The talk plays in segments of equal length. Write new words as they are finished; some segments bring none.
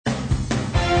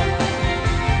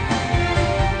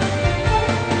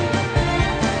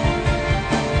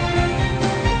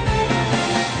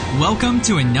Welcome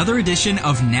to another edition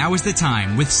of Now is the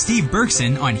Time with Steve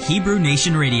Berkson on Hebrew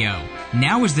Nation Radio.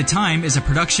 Now is the Time is a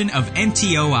production of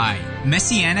MTOI,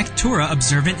 Messianic Torah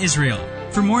Observant Israel.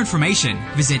 For more information,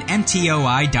 visit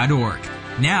mtoi.org.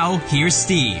 Now, here's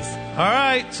Steve. All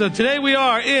right, so today we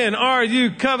are in Are You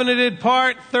Covenanted?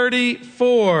 Part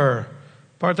 34.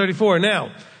 Part 34.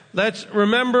 Now, let's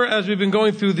remember as we've been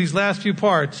going through these last few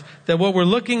parts that what we're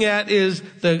looking at is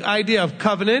the idea of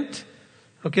covenant.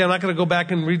 Okay, I'm not going to go back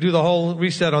and redo the whole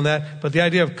reset on that, but the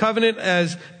idea of covenant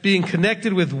as being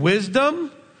connected with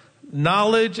wisdom,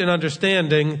 knowledge, and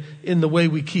understanding in the way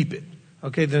we keep it.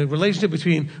 Okay, the relationship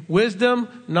between wisdom,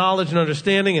 knowledge, and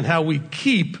understanding and how we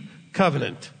keep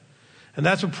covenant. And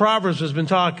that's what Proverbs has been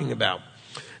talking about.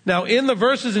 Now, in the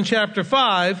verses in chapter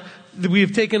 5, we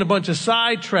have taken a bunch of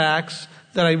sidetracks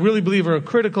that I really believe are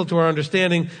critical to our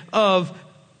understanding of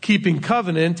keeping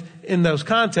covenant in those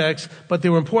contexts, but they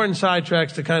were important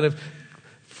sidetracks to kind of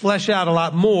flesh out a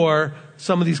lot more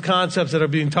some of these concepts that are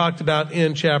being talked about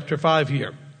in chapter 5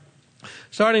 here.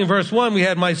 Starting in verse 1, we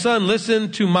had, "My son,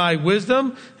 listen to my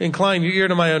wisdom, incline your ear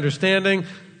to my understanding,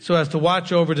 so as to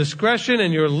watch over discretion,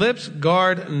 and your lips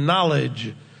guard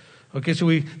knowledge." Okay, so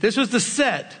this was the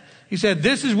set. He said,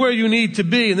 this is where you need to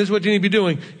be, and this is what you need to be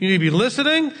doing. You need to be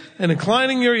listening and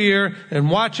inclining your ear and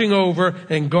watching over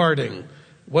and guarding.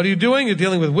 What are you doing? You're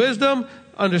dealing with wisdom,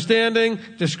 understanding,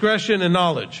 discretion, and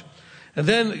knowledge. And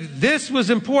then this was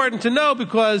important to know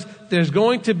because there's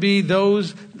going to be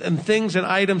those and things and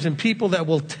items and people that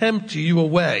will tempt you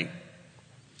away.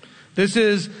 This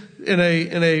is in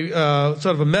a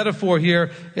sort of a metaphor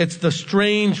here. It's the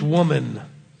strange woman.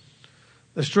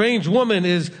 The strange woman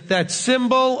is that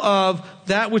symbol of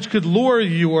that which could lure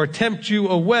you or tempt you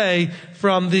away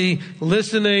from the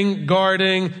listening,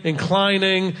 guarding,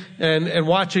 inclining, and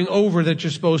watching over that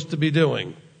you're supposed to be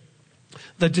doing.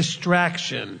 The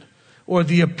distraction or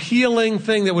the appealing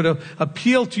thing that would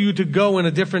appeal to you to go in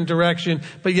a different direction,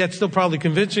 but yet still probably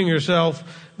convincing yourself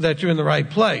that you're in the right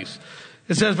place.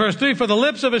 It says, verse 3, "For the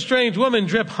lips of a strange woman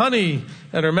drip honey,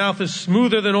 and her mouth is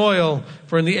smoother than oil.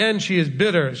 For in the end she is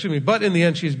bitter." But in the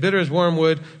end she is bitter as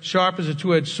wormwood, sharp as a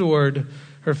two-edged sword.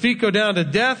 Her feet go down to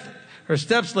death, her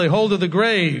steps lay hold of the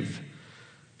grave.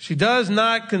 She does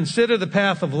not consider the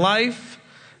path of life.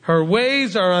 Her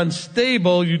ways are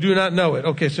unstable, you do not know it.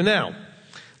 Okay, so now,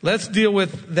 let's deal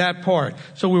with that part.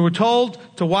 So we were told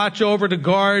to watch over, to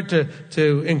guard,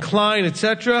 to incline,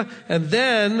 etc. And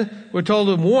then we're told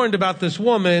and warned about this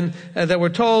woman, and that we're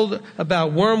told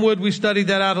about wormwood. We studied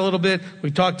that out a little bit.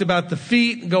 We talked about the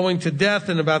feet going to death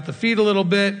and about the feet a little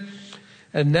bit.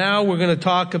 And now we're going to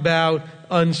talk about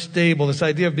unstable, this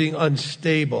idea of being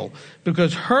unstable.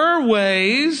 Because her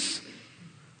ways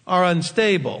are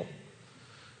unstable.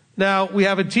 Now, we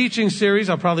have a teaching series,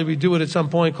 I'll probably redo it at some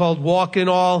point, called Walk in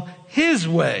All His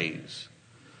Ways.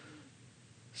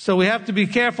 So we have to be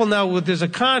careful now. There's a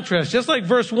contrast. Just like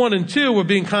verse 1 and 2 were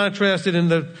being contrasted in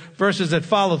the verses that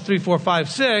follow, 3, 4, 5,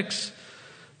 6.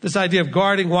 This idea of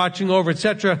guarding, watching over,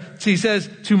 etc. He says,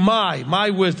 to my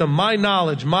wisdom, my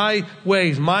knowledge, my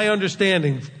ways, my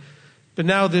understanding. But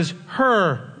now there's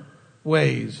her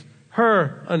ways,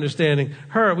 her understanding,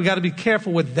 her. We got to be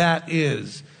careful what that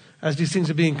is, as these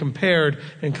things are being compared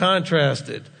and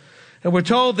contrasted. And we're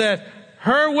told that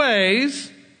her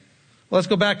ways, let's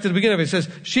go back to the beginning of it. It says,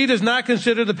 she does not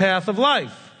consider the path of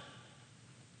life.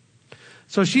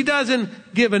 So she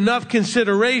doesn't give enough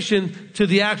consideration to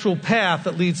the actual path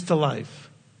that leads to life.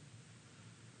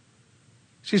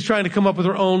 She's trying to come up with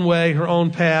her own way, her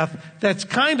own path. That's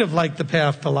kind of like the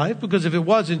path to life, because if it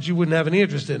wasn't, you wouldn't have any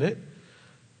interest in it.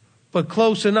 But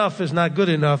close enough is not good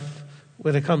enough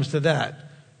when it comes to that.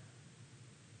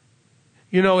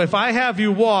 You know, if I have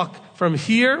you walk from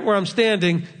here where I'm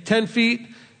standing 10 feet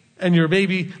and you're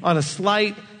maybe on a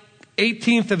slight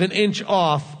 1/18 of an inch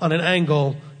off on an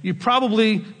angle, you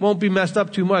probably won't be messed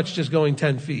up too much just going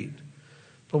 10 feet.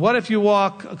 But what if you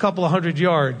walk a couple of 100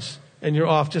 yards and you're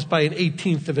off just by an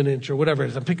 1/18 of an inch or whatever it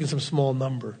is? I'm picking some small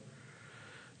number.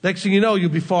 Next thing you know, you'll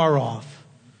be far off.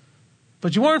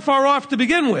 But you weren't far off to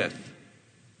begin with.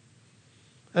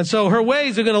 And so her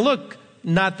ways are going to look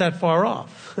not that far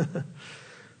off.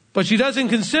 But she doesn't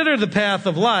consider the path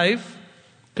of life,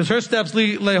 because her steps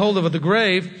lay hold of the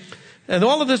grave. And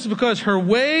all of this is because her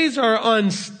ways are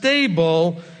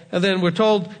unstable. And then we're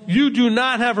told, you do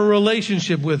not have a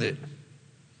relationship with it.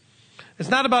 It's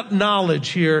not about knowledge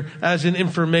here as in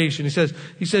information.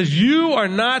 He says, you are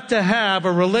not to have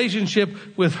a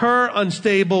relationship with her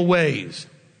unstable ways.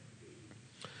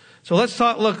 So let's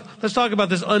talk about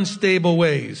this unstable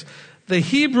ways. The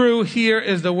Hebrew here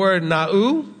is the word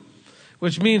na'u,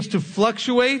 which means to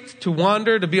fluctuate, to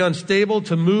wander, to be unstable,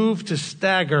 to move, to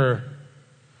stagger.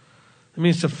 It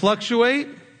means to fluctuate,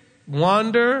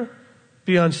 wander,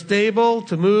 be unstable,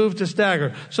 to move, to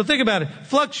stagger. So think about it.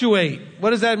 Fluctuate.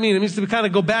 What does that mean? It means to kind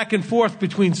of go back and forth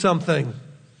between something.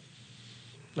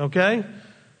 Okay?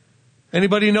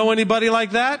 Anybody know anybody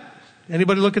like that?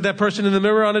 Anybody look at that person in the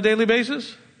mirror on a daily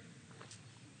basis?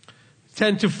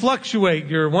 Tend to fluctuate.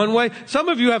 You're one way. Some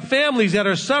of you have families that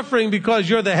are suffering because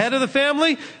you're the head of the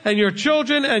family, and your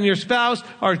children and your spouse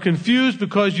are confused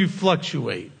because you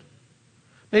fluctuate.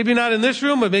 Maybe not in this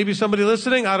room, but maybe somebody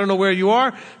listening. I don't know where you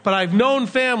are, but I've known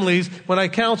families, when I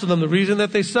counsel them, the reason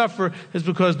that they suffer is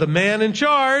because the man in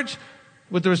charge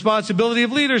with the responsibility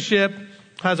of leadership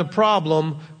has a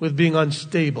problem with being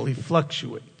unstable. He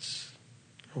fluctuates.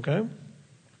 Okay?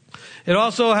 It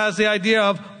also has the idea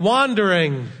of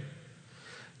wandering.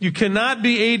 You cannot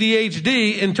be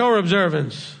ADHD in Torah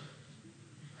observance.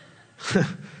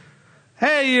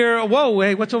 Hey,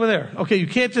 what's over there? Okay, you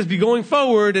can't just be going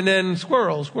forward and then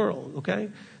squirrel,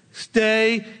 okay?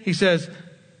 Stay, he says,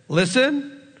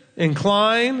 listen,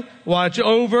 incline, watch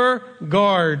over,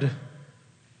 guard.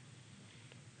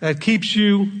 That keeps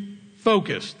you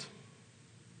focused.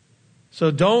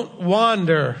 So don't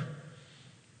wander.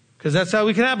 Because that's how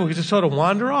we can happen. We just sort of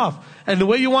wander off. And the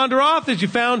way you wander off is you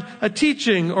found a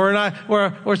teaching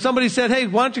or somebody said, hey,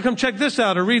 why don't you come check this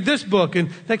out or read this book? And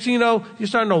next thing you know, you're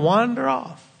starting to wander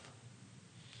off.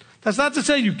 That's not to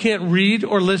say you can't read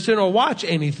or listen or watch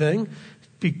anything.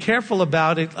 Be careful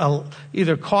about it,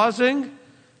 either causing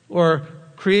or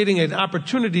creating an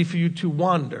opportunity for you to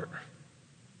wander.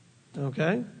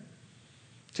 Okay?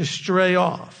 To stray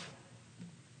off.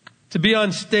 To be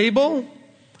unstable.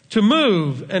 To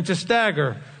move and to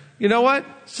stagger. You know what?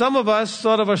 Some of us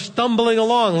sort of are stumbling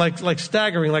along, like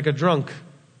staggering, like a drunk.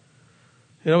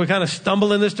 You know, we kind of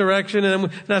stumble in this direction.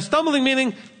 And now stumbling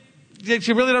meaning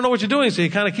you really don't know what you're doing, so you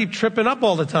kind of keep tripping up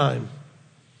all the time.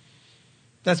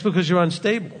 That's because you're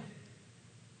unstable.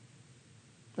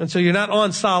 And so you're not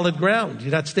on solid ground.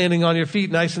 You're not standing on your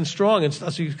feet nice and strong. And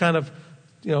so you kind of,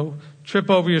 trip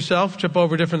over yourself, trip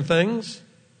over different things.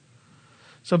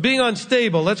 So being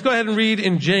unstable, let's go ahead and read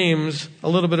in James a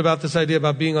little bit about this idea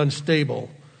about being unstable.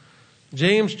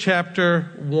 James chapter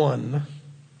 1.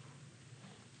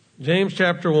 James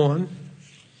chapter 1.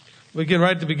 We begin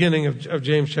right at the beginning of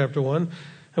James chapter 1.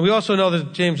 And we also know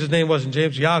that James's name wasn't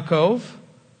James, Yaakov.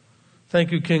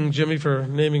 Thank you, King Jimmy, for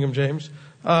naming him James.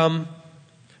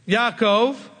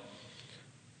 Yaakov.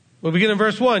 We'll begin in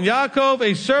verse 1. Yaakov,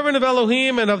 a servant of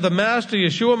Elohim and of the Master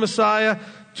Yeshua Messiah,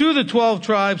 to the 12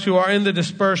 tribes who are in the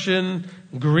dispersion,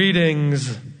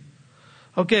 greetings.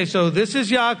 Okay, so this is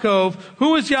Yaakov.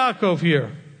 Who is Yaakov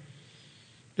here?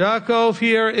 Yaakov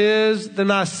here is the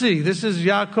Nasi. This is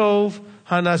Yaakov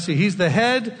HaNasi. He's the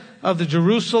head of the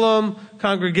Jerusalem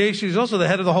congregation. He's also the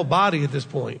head of the whole body at this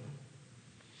point.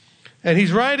 And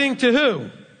he's writing to who?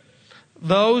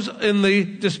 Those in the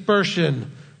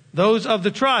dispersion. Those of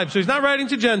the tribes. So he's not writing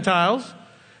to Gentiles.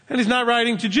 And he's not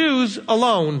writing to Jews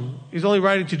alone. He's only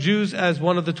writing to Jews as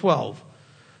one of the 12.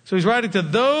 So he's writing to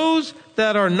those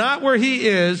that are not where he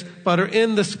is, but are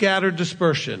in the scattered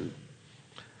dispersion.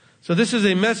 So this is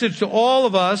a message to all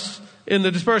of us in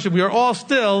the dispersion. We are all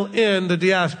still in the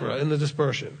diaspora, in the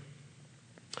dispersion.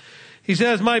 He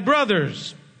says, my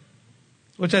brothers,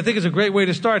 which I think is a great way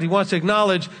to start. He wants to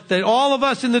acknowledge that all of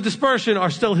us in the dispersion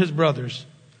are still his brothers.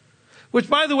 Which,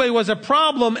 by the way, was a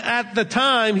problem at the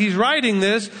time he's writing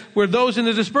this, where those in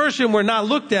the dispersion were not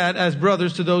looked at as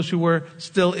brothers to those who were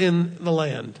still in the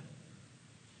land.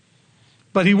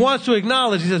 But he wants to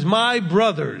acknowledge, he says, my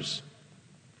brothers,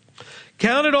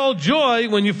 count it all joy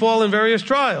when you fall in various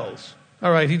trials.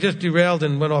 All right, he just derailed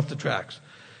and went off the tracks.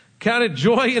 Count it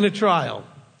joy in a trial.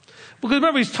 Because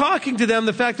remember, he's talking to them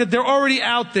the fact that they're already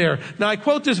out there. Now, I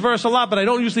quote this verse a lot, but I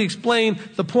don't usually explain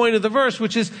the point of the verse,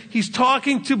 which is he's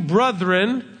talking to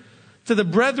brethren, to the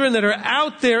brethren that are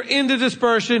out there in the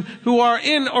dispersion, who are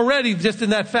in already, just in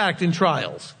that fact, in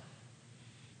trials.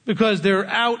 Because they're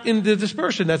out in the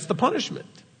dispersion. That's the punishment.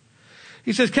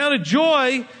 He says, count it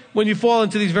joy when you fall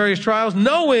into these various trials,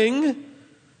 knowing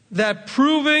that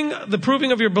the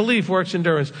proving of your belief works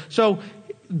endurance. So,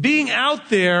 being out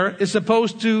there is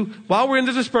supposed to, while we're in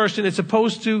the dispersion, it's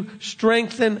supposed to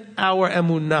strengthen our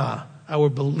emunah, our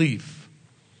belief.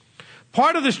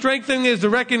 Part of the strengthening is I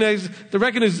reckon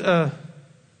it's a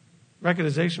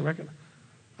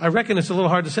little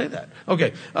hard to say that.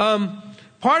 Okay.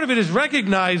 Part of it is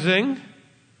recognizing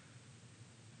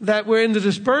that we're in the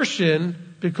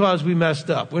dispersion, because we messed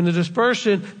up. We're in the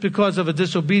dispersion because of a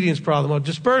disobedience problem, or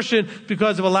dispersion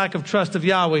because of a lack of trust of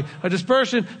Yahweh, or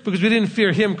dispersion because we didn't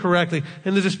fear Him correctly.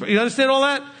 You understand all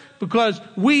that? Because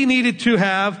we needed to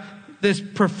have this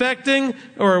perfecting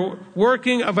or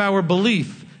working of our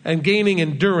belief and gaining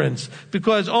endurance.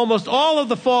 Because almost all of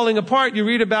the falling apart you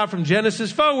read about from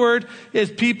Genesis forward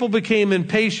is people became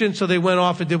impatient, so they went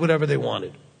off and did whatever they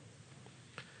wanted.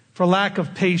 For lack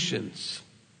of patience.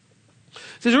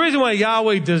 There's a reason why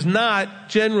Yahweh does not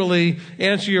generally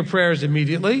answer your prayers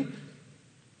immediately,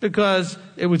 because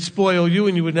it would spoil you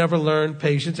and you would never learn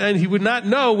patience. And He would not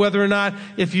know whether or not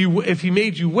if He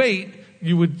made you wait,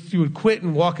 you would quit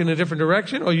and walk in a different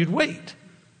direction, or you'd wait.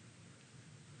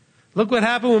 Look what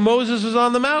happened when Moses was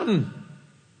on the mountain.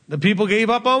 The people gave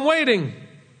up on waiting.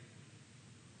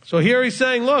 So here He's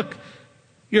saying, look,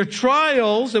 your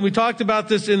trials, and we talked about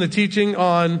this in the teaching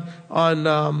on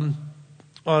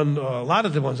a lot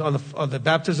of the ones, on the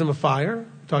baptism of fire,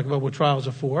 talking about what trials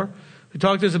are for. We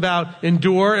talked to us about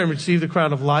endure and receive the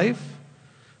crown of life.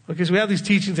 Okay, so we have these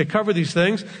teachings that cover these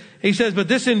things. He says, but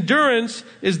this endurance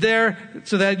is there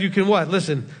so that you can what?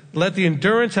 Listen, let the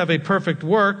endurance have a perfect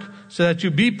work so that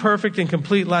you be perfect and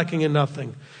complete, lacking in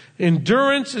nothing.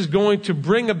 Endurance is going to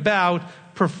bring about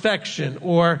perfection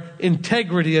or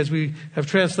integrity, as we have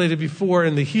translated before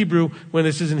in the Hebrew, when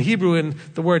this is in Hebrew in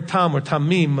the word tam or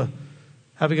tamim,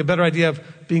 having a better idea of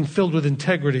being filled with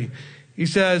integrity. He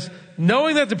says,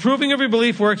 knowing that the proving of your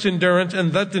belief works endurance,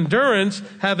 and let endurance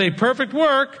have a perfect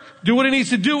work, do what it needs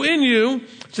to do in you,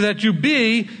 so that you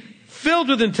be filled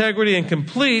with integrity and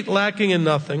complete, lacking in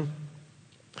nothing.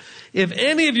 If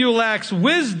any of you lacks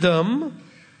wisdom,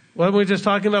 what were we just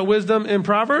talking about wisdom in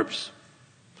Proverbs?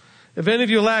 If any of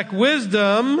you lack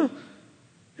wisdom,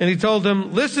 and He told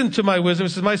him, listen to my wisdom.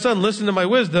 He says, my son, listen to my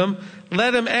wisdom.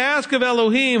 Let him ask of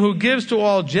Elohim, who gives to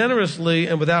all generously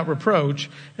and without reproach,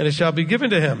 and it shall be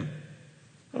given to him.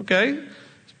 Okay?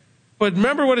 But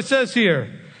remember what it says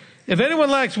here. If anyone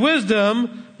lacks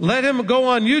wisdom, let him go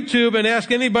on YouTube and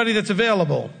ask anybody that's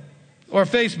available, or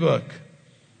Facebook.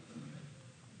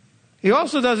 He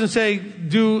also doesn't say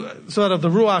do sort of the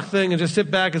Ruach thing and just sit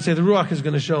back and say the Ruach is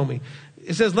going to show me.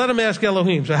 It says let him ask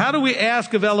Elohim. So how do we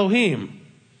ask of Elohim?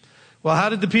 Well, how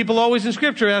did the people always in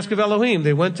Scripture ask of Elohim?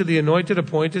 They went to the anointed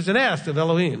appointers and asked of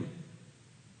Elohim.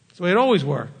 That's the way it always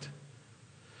worked.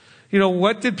 You know,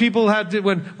 what did people have to,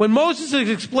 when Moses is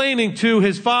explaining to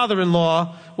his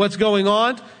father-in-law what's going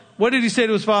on, what did he say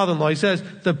to his father-in-law? He says,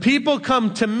 the people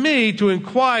come to me to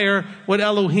inquire what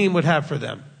Elohim would have for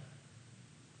them.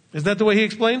 Isn't that the way he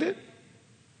explained it?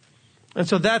 And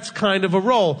so that's kind of a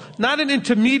role. Not an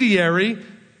intermediary,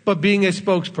 but being a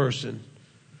spokesperson.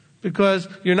 Because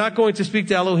you're not going to speak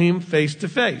to Elohim face to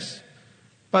face.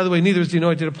 By the way, neither is the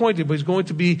anointed appointed, but he's going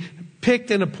to be picked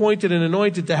and appointed and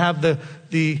anointed to have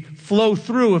the flow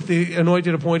through if the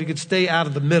anointed appointed can stay out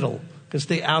of the middle, can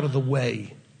stay out of the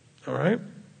way. All right?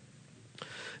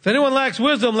 If anyone lacks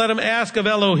wisdom, let him ask of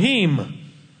Elohim.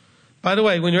 By the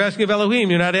way, when you're asking of Elohim,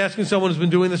 you're not asking someone who's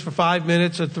been doing this for 5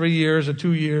 minutes or 3 years or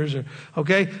 2 years.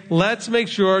 Okay? Let's make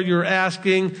sure you're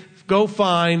asking, go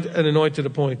find an anointed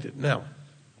appointed. Now,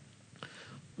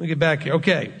 let me get back here.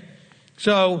 Okay.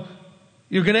 So,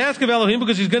 you're going to ask of Elohim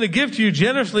because He's going to give to you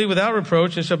generously without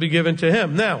reproach, and shall be given to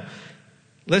Him. Now,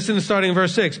 listen to starting in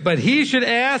verse 6. But he should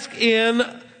ask in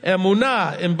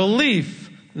emunah, in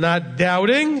belief, not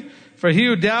doubting. For he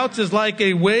who doubts is like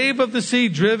a wave of the sea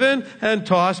driven and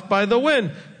tossed by the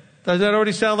wind. Doesn't that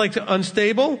already sound like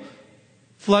unstable?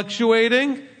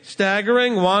 Fluctuating,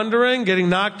 staggering, wandering, getting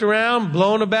knocked around,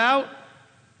 blown about.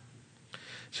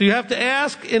 So you have to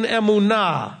ask in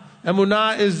emunah.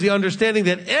 Emunah is the understanding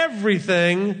that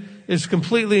everything is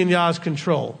completely in Yah's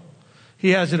control. He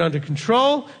has it under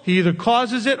control. He either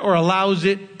causes it or allows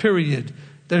it, period.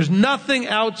 There's nothing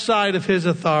outside of His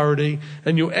authority,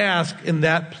 and you ask in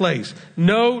that place.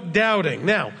 No doubting.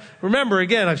 Now, remember,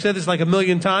 again, I've said this like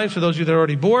 1,000,000 times for those of you that are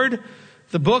already bored.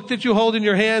 The book that you hold in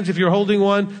your hands, if you're holding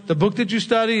one, the book that you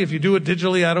study, if you do it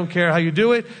digitally, I don't care how you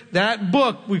do it, that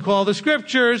book we call the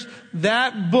Scriptures,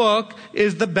 that book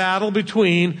is the battle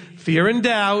between fear and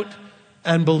doubt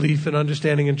and belief and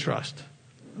understanding and trust.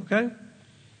 Okay?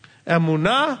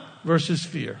 Emunah versus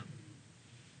fear.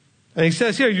 And he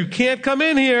says here, you can't come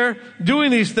in here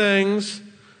doing these things.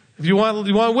 If you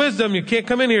want wisdom, you can't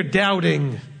come in here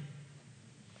doubting.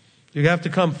 You have to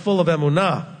come full of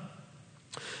emunah.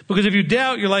 Because if you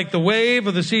doubt, you're like the wave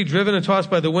of the sea driven and tossed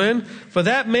by the wind. For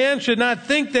that man should not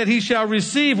think that he shall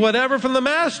receive whatever from the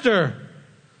master.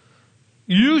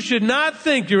 You should not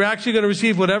think you're actually going to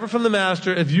receive whatever from the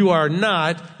master if you are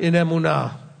not in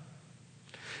emunah.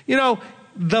 You know,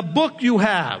 the book you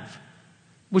have,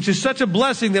 which is such a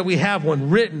blessing that we have one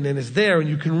written and it's there and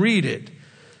you can read it.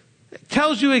 It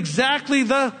tells you exactly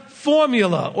the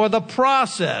formula or the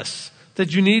process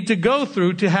that you need to go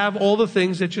through to have all the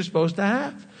things that you're supposed to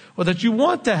have or that you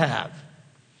want to have.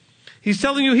 He's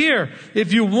telling you here,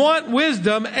 if you want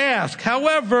wisdom, ask.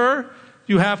 However,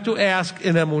 you have to ask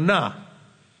in emunah.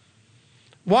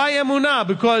 Why emunah?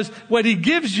 Because what he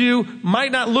gives you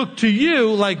might not look to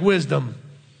you like wisdom.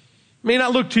 May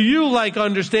not look to you like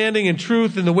understanding and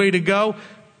truth and the way to go,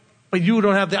 but you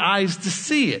don't have the eyes to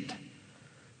see it.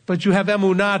 But you have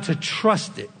emunah to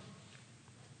trust it.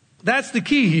 That's the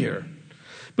key here.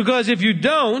 Because if you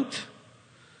don't,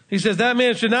 he says, that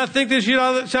man should not think that he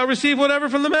shall receive whatever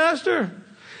from the master.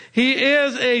 He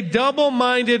is a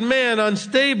double-minded man,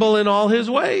 unstable in all his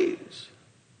ways.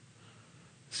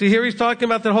 See, here he's talking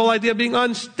about the whole idea of being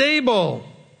unstable.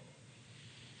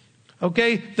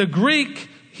 Okay, the Greek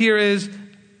here is,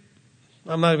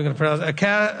 I'm not even going to pronounce it,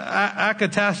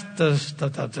 akatastos.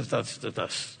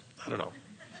 I don't know.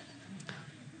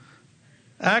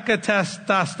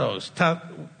 Akatastastos.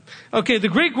 Okay, the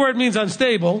Greek word means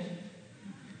unstable,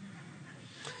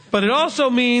 but it also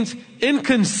means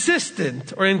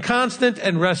inconsistent or inconstant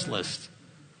and restless.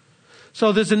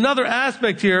 So there's another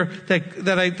aspect here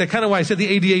that kind of why I said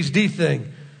the ADHD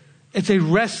thing. It's a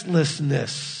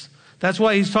restlessness. That's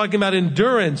why he's talking about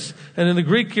endurance. And in the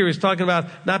Greek here, he's talking about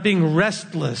not being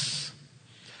restless,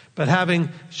 but having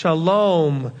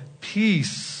shalom,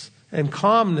 peace, and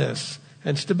calmness,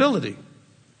 and stability.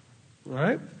 All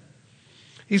right?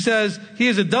 He says, he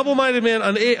is a double-minded man,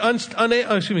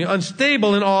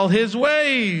 unstable in all his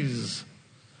ways.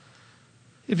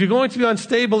 If you're going to be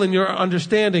unstable in your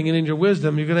understanding and in your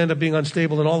wisdom, you're going to end up being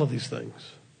unstable in all of these things.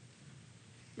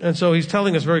 And so he's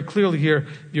telling us very clearly here,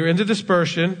 you're into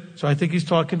dispersion. So I think he's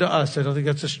talking to us. I don't think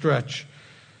that's a stretch.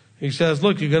 He says,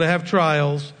 look, you're going to have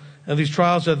trials. And these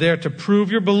trials are there to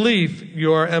prove your belief,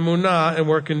 your emunah, and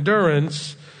work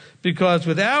endurance. Because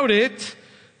without it,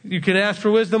 you can ask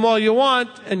for wisdom all you want,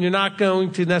 and you're not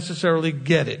going to necessarily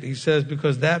get it. He says,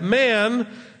 because that man,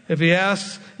 if he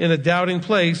asks in a doubting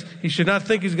place, he should not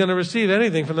think he's going to receive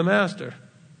anything from the master.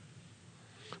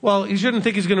 Well, he shouldn't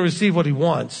think he's going to receive what he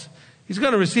wants. He's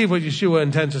going to receive what Yeshua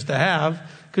intends us to have,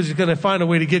 because he's going to find a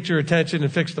way to get your attention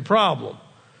and fix the problem.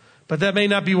 But that may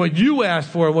not be what you asked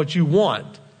for and what you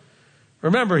want.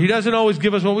 Remember, he doesn't always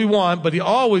give us what we want, but he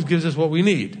always gives us what we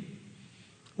need.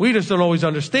 We just don't always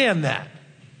understand that,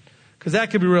 because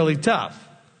that can be really tough.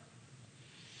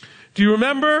 Do you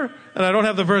remember, and I don't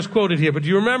have the verse quoted here, but do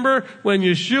you remember when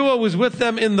Yeshua was with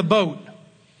them in the boat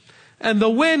and the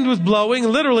wind was blowing,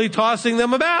 literally tossing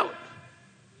them about?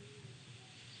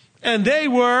 And they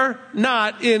were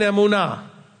not in emunah.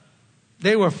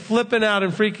 They were flipping out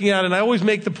and freaking out. And I always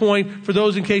make the point, for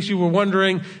those in case you were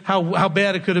wondering how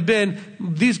bad it could have been,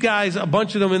 these guys, a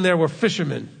bunch of them in there were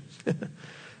fishermen.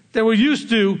 They were used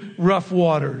to rough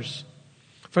waters.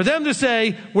 For them to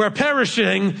say, we're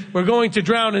perishing, we're going to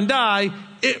drown and die,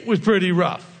 it was pretty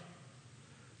rough.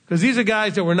 Because these are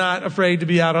guys that were not afraid to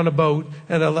be out on a boat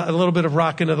and a little bit of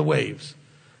rocking of the waves.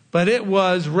 But it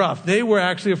was rough. They were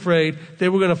actually afraid they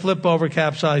were going to flip over,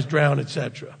 capsize, drown,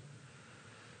 etc.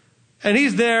 And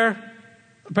he's there,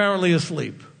 apparently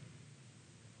asleep.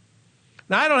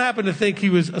 Now, I don't happen to think he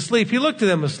was asleep. He looked at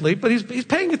them asleep, but he's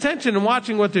paying attention and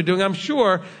watching what they're doing, I'm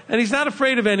sure. And he's not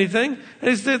afraid of anything.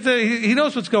 And he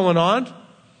knows what's going on.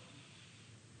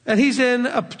 And he's in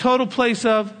a total place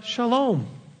of shalom.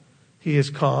 He is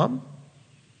calm.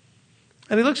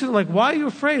 And he looks at them like, why are you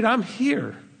afraid? I'm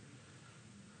here.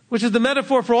 Which is the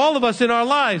metaphor for all of us in our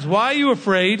lives. Why are you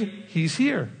afraid? He's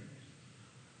here.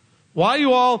 Why are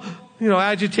you all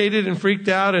agitated and freaked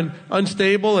out and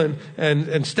unstable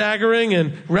and staggering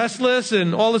and restless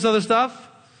and all this other stuff?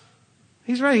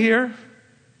 He's right here.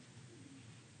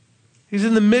 He's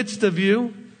in the midst of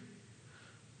you.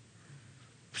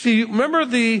 See, remember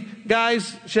the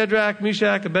guys, Shadrach,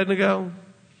 Meshach, Abednego?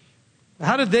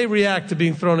 How did they react to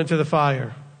being thrown into the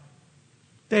fire?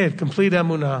 They had complete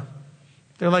emunah.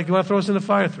 They're like, you want to throw us in the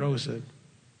fire? Throw us in.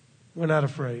 We're not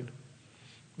afraid.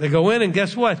 They go in, and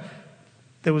guess what?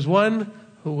 There was one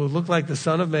who would look like the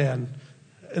Son of Man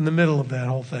in the middle of that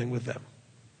whole thing with them.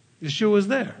 Yeshua was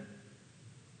there.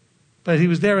 But he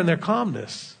was there in their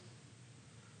calmness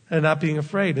and not being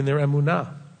afraid, in their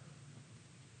emunah.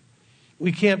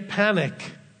 We can't panic.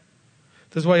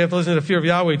 This is why you have to listen to the Fear of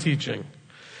Yahweh teaching.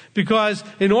 Because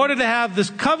in order to have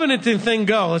this covenanting thing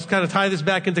go, let's kind of tie this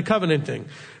back into covenanting.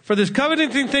 For this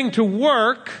covenanting thing to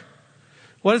work,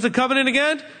 what is the covenant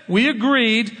again? We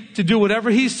agreed to do whatever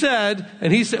he said,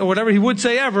 and he said, or whatever he would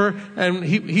say ever, and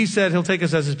he said he'll take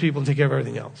us as his people and take care of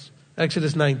everything else.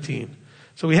 Exodus 19.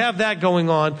 So we have that going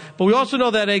on. But we also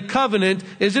know that a covenant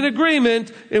is an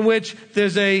agreement in which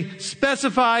there's a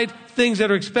specified things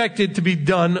that are expected to be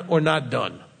done or not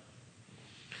done.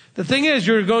 The thing is,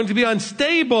 you're going to be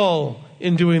unstable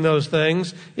in doing those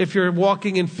things if you're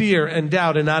walking in fear and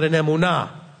doubt and not in emunah.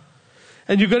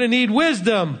 And you're going to need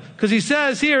wisdom, because he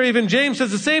says here, even James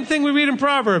says the same thing we read in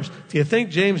Proverbs. Do you think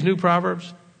James knew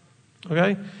Proverbs?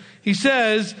 Okay? He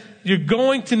says you're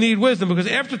going to need wisdom, because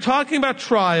after talking about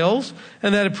trials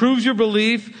and that it proves your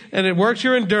belief and it works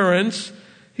your endurance,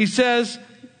 he says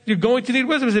you're going to need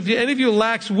wisdom. If any of you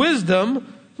lacks wisdom,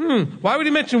 why would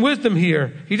he mention wisdom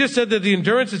here? He just said that the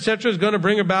endurance, etc., is going to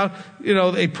bring about,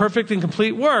 a perfect and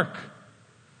complete work.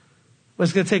 But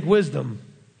it's going to take wisdom.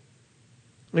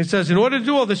 And he says, in order to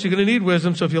do all this, you're going to need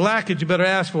wisdom. So if you lack it, you better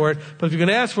ask for it. But if you're going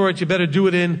to ask for it, you better do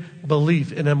it in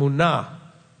belief, in emunah.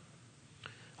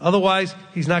 Otherwise,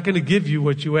 he's not going to give you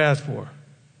what you ask for.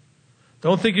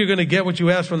 Don't think you're going to get what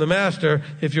you ask from the master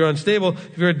if you're unstable,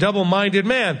 if you're a double-minded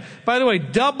man. By the way,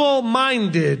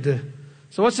 double-minded.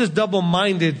 So what's this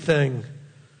double-minded thing?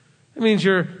 It means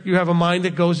you have a mind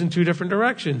that goes in two different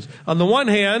directions. On the one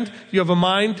hand, you have a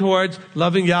mind towards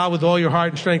loving Yah with all your heart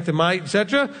and strength and might,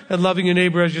 etc., and loving your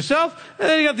neighbor as yourself. And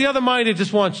then you got the other mind that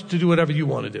just wants to do whatever you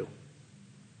want to do.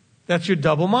 That's your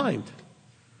double mind.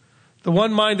 The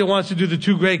one mind that wants to do the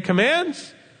two great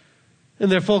commands in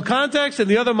their full context, and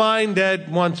the other mind that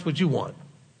wants what you want.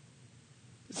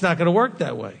 It's not going to work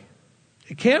that way.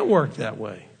 It can't work that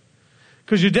way.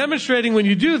 Because you're demonstrating when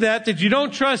you do that you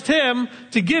don't trust him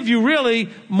to give you really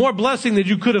more blessing than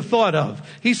you could have thought of.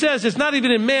 He says it's not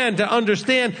even in man to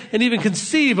understand and even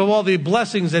conceive of all the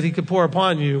blessings that he could pour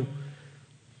upon you.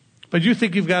 But you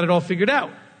think you've got it all figured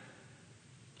out.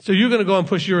 So you're going to go and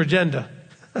push your agenda.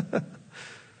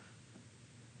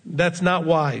 That's not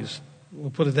wise.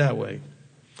 We'll put it that way.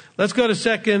 Let's go to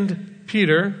 2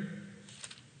 Peter,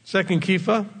 2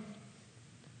 Kepha.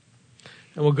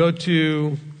 And we'll go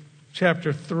to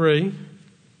chapter 3.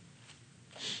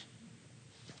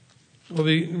 We'll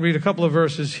read a couple of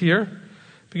verses here.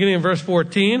 Beginning in verse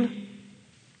 14.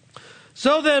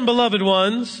 So then, beloved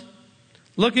ones,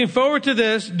 looking forward to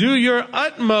this, do your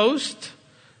utmost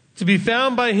to be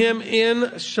found by him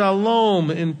in shalom,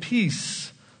 in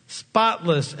peace,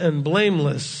 spotless and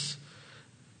blameless.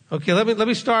 Okay, let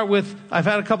me start with, I've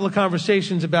had a couple of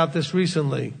conversations about this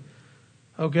recently.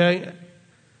 Okay?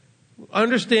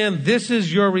 Understand this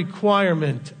is your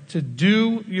requirement, to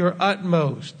do your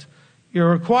utmost. Your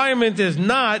requirement is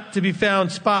not to be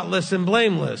found spotless and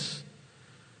blameless.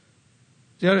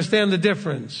 Do you understand the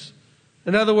difference?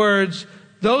 In other words,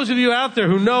 those of you out there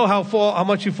who know how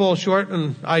much you fall short,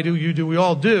 and I do, you do, we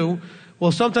all do,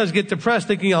 will sometimes get depressed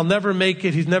thinking, I'll never make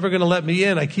it, he's never going to let me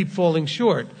in, I keep falling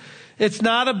short. It's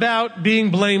not about being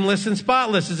blameless and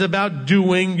spotless, it's about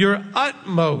doing your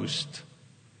utmost.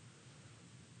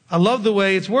 I love the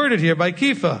way it's worded here by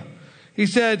Kepha. He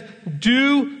said,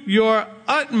 do your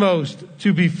utmost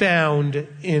to be found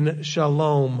in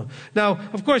shalom. Now,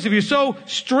 of course, if you're so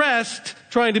stressed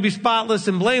trying to be spotless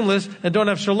and blameless and don't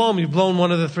have shalom, you've blown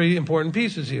one of the three important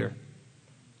pieces here.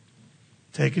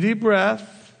 Take a deep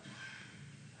breath.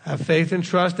 Have faith and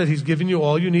trust that he's given you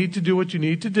all you need to do what you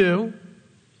need to do.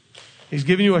 He's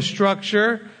given you a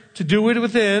structure to do it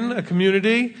within a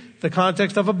community, the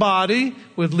context of a body,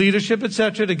 with leadership,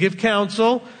 etc., to give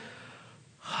counsel.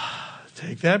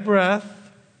 Take that breath,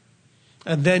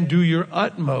 and then do your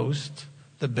utmost,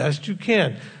 the best you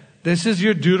can. This is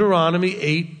your Deuteronomy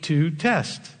 8:2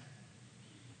 test.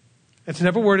 It's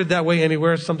never worded that way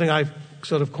anywhere. It's something I've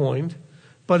sort of coined.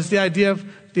 But it's the idea of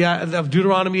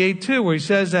Deuteronomy 8:2, where he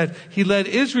says that he led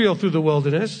Israel through the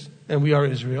wilderness, and we are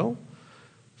Israel,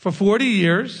 for 40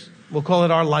 years, we'll call it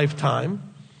our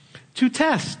lifetime, to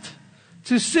test,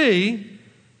 to see,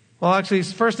 well, actually,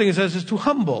 the first thing it says is to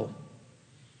humble.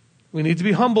 We need to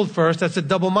be humbled first. That's the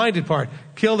double-minded part.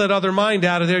 Kill that other mind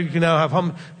out of there. You can now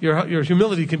have your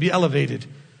humility can be elevated.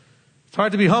 It's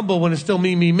hard to be humble when it's still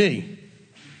me, me, me.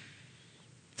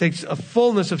 It takes a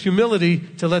fullness of humility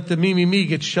to let the me, me, me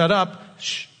get shut up.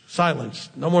 Shh, silence.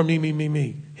 No more me, me, me,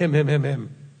 me. Him, him, him,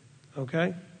 him.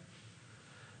 Okay?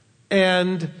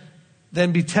 And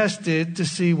then be tested to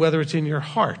see whether it's in your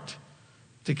heart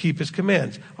to keep his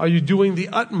commands. Are you doing the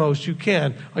utmost you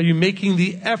can? Are you making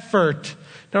the effort?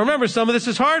 Now remember, some of this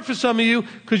is hard for some of you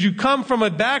because you come from a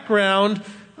background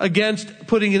against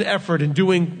putting in effort and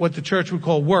doing what the church would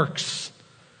call works.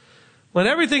 When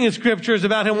everything in Scripture is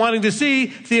about him wanting to see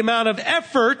the amount of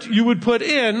effort you would put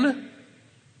in,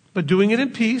 but doing it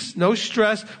in peace, no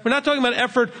stress. We're not talking about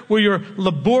effort where you're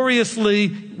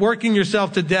laboriously working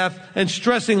yourself to death and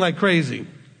stressing like crazy.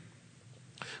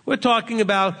 We're talking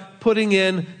about putting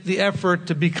in the effort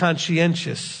to be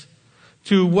conscientious.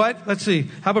 To what? Let's see.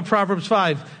 How about Proverbs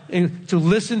 5? To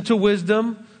listen to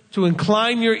wisdom, to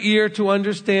incline your ear to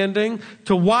understanding,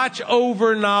 to watch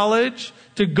over knowledge,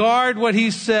 to guard what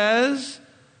he says.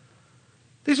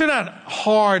 These are not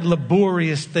hard,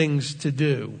 laborious things to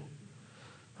do.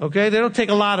 Okay? They don't take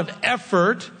a lot of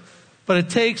effort, but it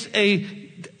takes a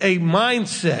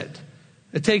mindset.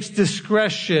 It takes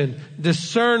discretion,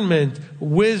 discernment,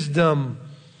 wisdom.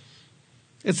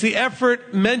 It's the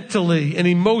effort mentally and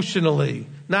emotionally,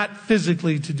 not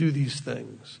physically, to do these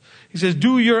things. He says,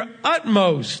 do your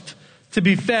utmost to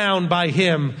be found by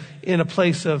him in a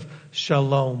place of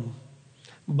shalom,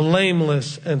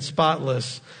 blameless and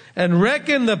spotless, and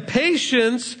reckon the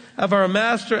patience of our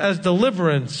master as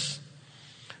deliverance.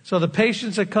 So the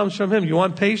patience that comes from him. You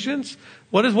want patience?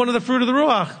 What is one of the fruit of the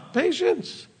Ruach?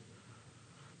 Patience.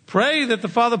 Pray that the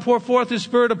Father pour forth his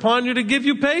Spirit upon you to give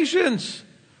you patience.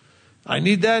 I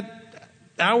need that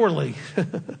hourly. I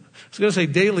was going to say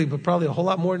daily, but probably a whole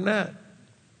lot more than that.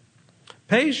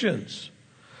 Patience.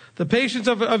 The patience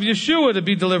of Yeshua to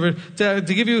be delivered, to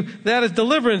give you that as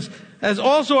deliverance, as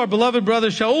also our beloved brother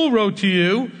Shaul wrote to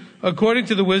you, according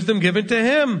to the wisdom given to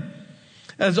him,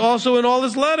 as also in all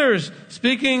his letters,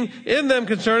 speaking in them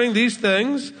concerning these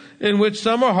things, in which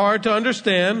some are hard to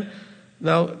understand.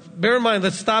 Now, bear in mind,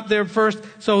 let's stop there first.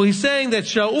 So he's saying that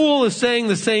Shaul is saying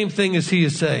the same thing as he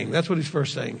is saying. That's what he's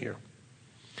first saying here.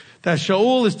 That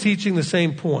Shaul is teaching the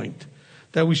same point,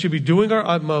 that we should be doing our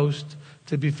utmost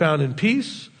to be found in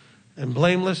peace and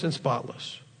blameless and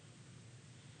spotless.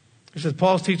 He says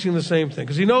Paul's teaching the same thing,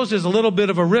 because he knows there's a little bit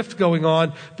of a rift going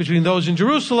on between those in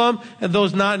Jerusalem and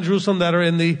those not in Jerusalem that are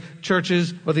in the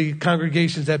churches or the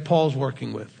congregations that Paul's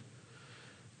working with.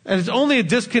 And it's only a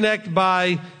disconnect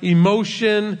by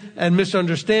emotion and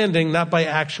misunderstanding, not by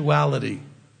actuality.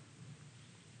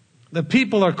 The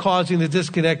people are causing the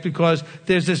disconnect because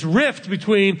there's this rift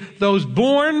between those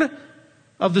born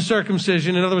of the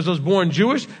circumcision, in other words, those born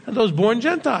Jewish, and those born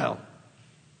Gentile.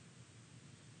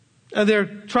 And they're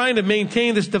trying to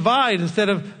maintain this divide instead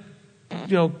of,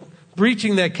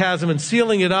 breaching that chasm and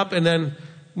sealing it up and then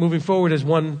moving forward as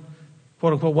one,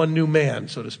 quote unquote, one new man,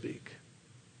 so to speak.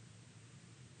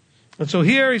 And so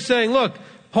here he's saying, look,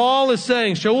 Shaul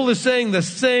is saying the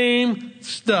same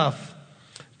stuff,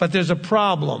 but there's a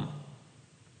problem.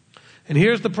 And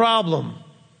here's the problem.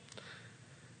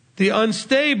 The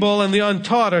unstable and the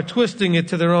untaught are twisting it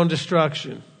to their own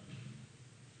destruction.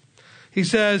 He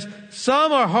says,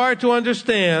 some are hard to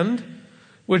understand,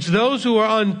 which those who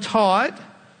are untaught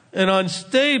and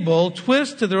unstable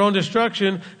twist to their own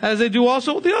destruction, as they do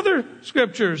also the other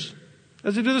scriptures,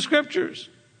 as they do the scriptures.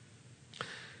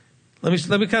 Let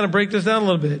me kind of break this down a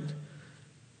little bit.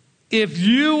 If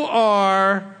you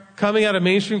are coming out of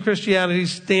mainstream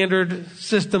Christianity's standard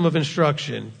system of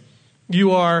instruction,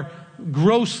 you are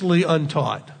grossly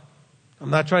untaught.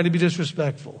 I'm not trying to be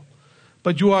disrespectful,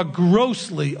 but you are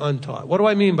grossly untaught. What do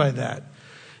I mean by that?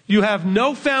 You have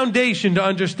no foundation to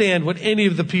understand what any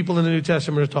of the people in the New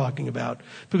Testament are talking about,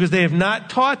 because they have not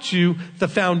taught you the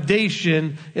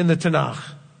foundation in the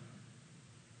Tanakh.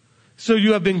 So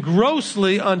you have been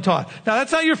grossly untaught. Now,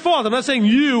 that's not your fault. I'm not saying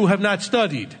you have not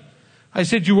studied. I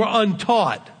said you were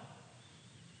untaught.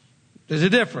 There's a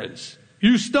difference.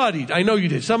 You studied. I know you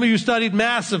did. Some of you studied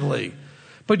massively.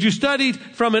 But you studied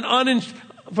from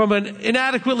an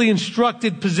inadequately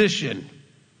instructed position.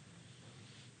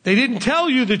 They didn't tell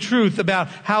you the truth about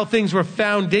how things were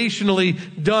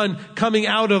foundationally done coming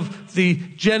out of the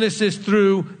Genesis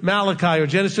through Malachi or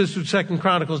Genesis through 2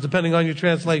 Chronicles, depending on your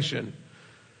translation.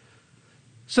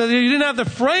 So you didn't have the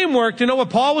framework to know what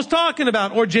Paul was talking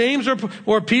about, or James,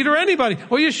 or Peter, or anybody,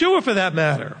 or Yeshua for that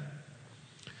matter.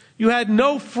 You had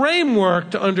no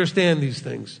framework to understand these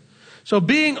things. So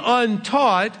being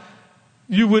untaught,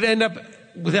 you would end up,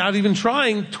 without even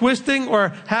trying, twisting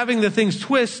or having the things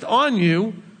twist on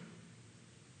you.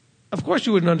 Of course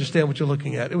you wouldn't understand what you're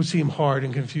looking at. It would seem hard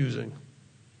and confusing.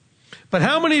 But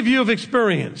how many of you have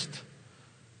experienced,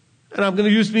 and I'm going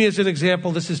to use me as an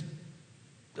example,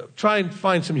 try and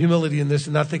find some humility in this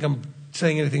and not think I'm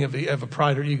saying anything of a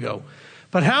pride or ego.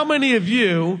 But how many of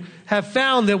you have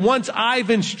found that once I've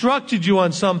instructed you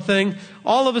on something,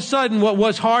 all of a sudden what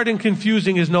was hard and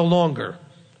confusing is no longer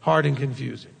hard and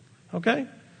confusing? Okay?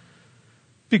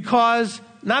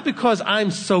 Not because I'm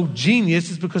so genius,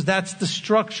 it's because that's the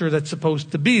structure that's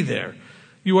supposed to be there.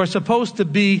 You are supposed to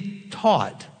be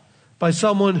taught by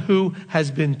someone who has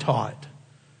been taught.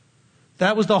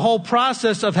 That was the whole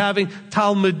process of having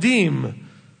Talmudim,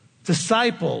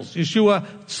 Disciples. Yeshua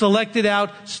selected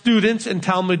out students and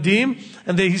Talmudim,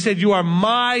 and he said, you are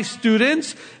my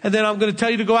students, and then I'm going to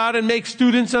tell you to go out and make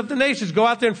students of the nations. Go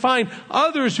out there and find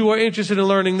others who are interested in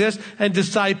learning this and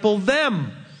disciple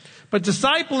them. But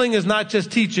discipling is not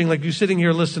just teaching, like you sitting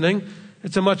here listening.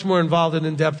 It's a much more involved and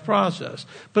in-depth process.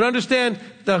 But understand,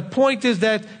 the point is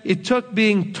that it took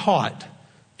being taught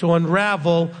to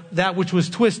unravel that which was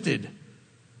twisted.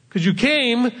 Because you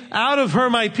came out of her,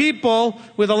 my people,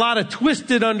 with a lot of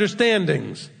twisted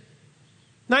understandings.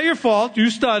 Not your fault, you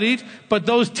studied, but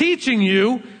those teaching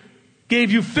you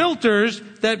gave you filters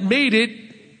that made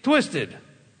it twisted.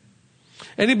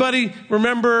 Anybody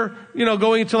remember,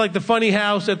 going to like the funny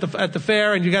house at the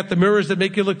fair, and you got the mirrors that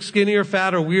make you look skinny or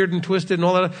fat or weird and twisted and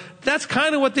all that? That's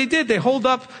kind of what they did. They hold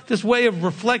up this way of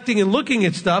reflecting and looking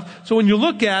at stuff. So when you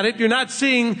look at it, you're not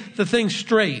seeing the thing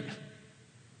straight.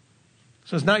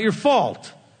 So it's not your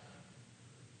fault.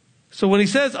 So when he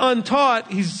says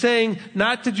untaught, he's saying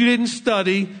not that you didn't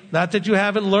study, not that you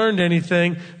haven't learned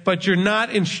anything, but you're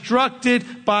not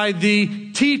instructed by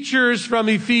the teachers from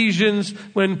Ephesians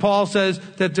when Paul says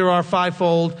that there are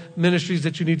fivefold ministries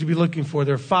that you need to be looking for.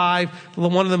 There are 5.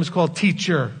 One of them is called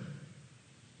teacher.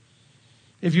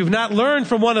 If you've not learned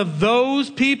from one of those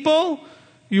people,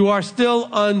 you are still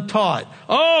untaught.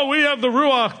 Oh, we have the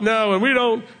Ruach now and we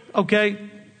don't. Okay.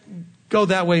 Go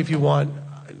that way if you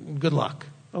want. Good luck.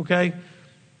 Okay?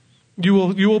 You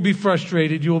will be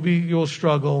frustrated. You will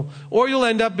struggle. Or you'll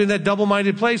end up in that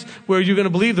double-minded place where you're going to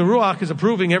believe the Ruach is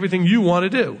approving everything you want to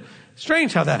do.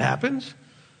 Strange how that happens.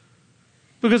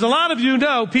 Because a lot of you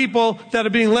know people that are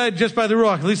being led just by the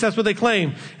Ruach. At least that's what they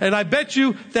claim. And I bet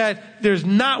you that there's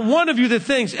not one of you that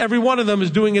thinks every one of them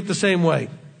is doing it the same way.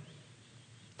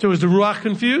 So is the Ruach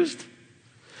confused?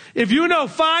 If you know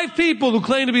 5 people who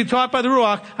claim to be taught by the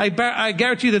Ruach, I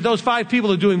guarantee that those 5 people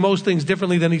are doing most things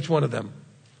differently than each one of them.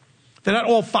 They're not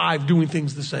all 5 doing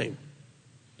things the same.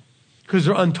 Because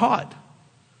they're untaught.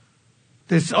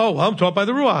 They say, oh, I'm taught by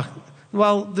the Ruach.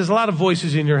 Well, there's a lot of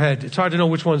voices in your head. It's hard to know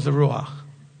which one's the Ruach.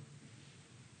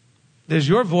 There's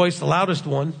your voice, the loudest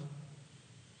one.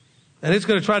 And it's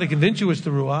going to try to convince you it's the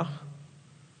Ruach.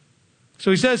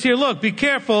 So he says here, look, be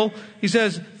careful. He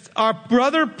says, our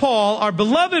brother Paul, our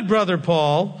beloved brother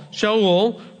Paul,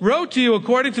 Shaul, wrote to you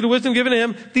according to the wisdom given to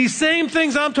him, these same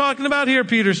things I'm talking about here,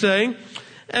 Peter's saying.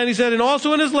 And he said, and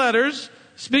also in his letters,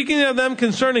 speaking of them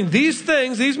concerning these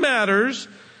things, these matters,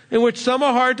 in which some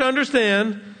are hard to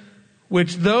understand,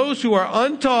 which those who are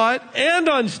untaught and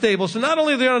unstable, so not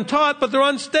only they're untaught, but they're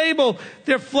unstable,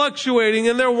 they're fluctuating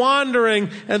and they're wandering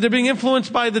and they're being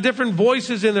influenced by the different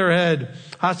voices in their head.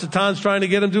 Hasatan's trying to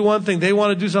get them to do one thing. They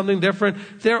want to do something different.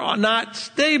 They're not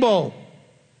stable.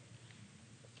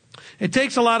 It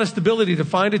takes a lot of stability to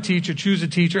find a teacher, choose a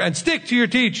teacher, and stick to your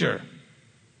teacher.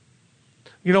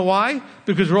 You know why?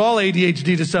 Because we're all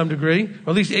ADHD to some degree, or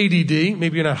at least ADD.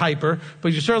 Maybe you're not hyper,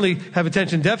 but you certainly have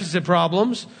attention deficit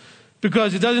problems.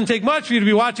 Because it doesn't take much for you to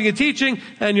be watching a teaching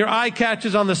and your eye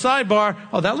catches on the sidebar.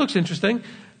 Oh, that looks interesting.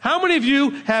 How many of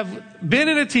you have been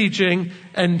in a teaching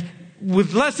and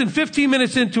with less than 15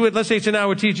 minutes into it, let's say it's an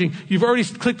hour teaching, you've already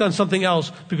clicked on something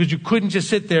else because you couldn't just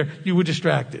sit there, you were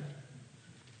distracted.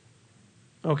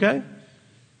 Okay?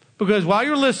 Because while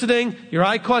you're listening, your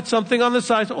eye caught something on the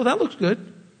side. Oh, that looks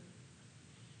good.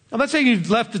 I'm not saying you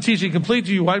left the teaching complete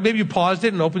to you. Maybe you paused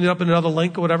it and opened it up in another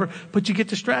link or whatever, but you get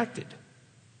distracted.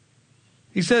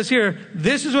 He says here,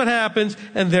 this is what happens,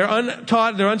 and they're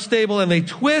untaught, they're unstable, and they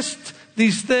twist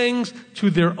these things to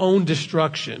their own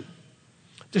destruction.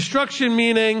 Destruction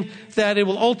meaning that it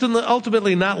will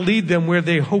ultimately not lead them where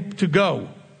they hope to go.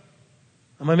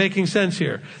 Am I making sense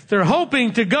here? They're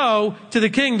hoping to go to the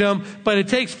kingdom, but it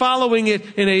takes following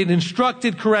it in an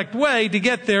instructed, correct way to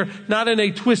get there, not in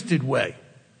a twisted way.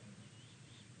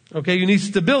 Okay, you need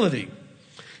stability.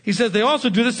 He says they also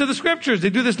do this to the scriptures. They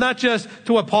do this not just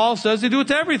to what Paul says, they do it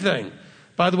to everything.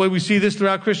 By the way, we see this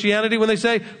throughout Christianity when they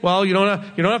say, well, you don't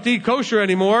have to eat kosher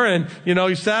anymore, and,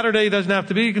 Saturday doesn't have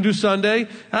to be, you can do Sunday.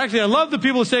 Actually, I love the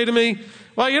people who say to me,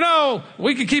 well,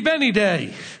 we can keep any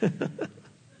day.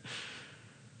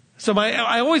 So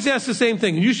I always ask the same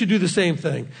thing, and you should do the same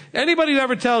thing. Anybody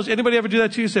ever do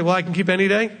that to you? Say, well, I can keep any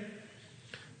day?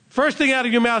 First thing out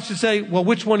of your mouth should say, well,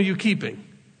 which one are you keeping?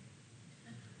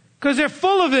 Because they're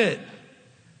full of it.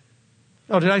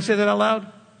 Oh, did I say that out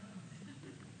loud?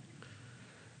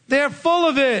 They're full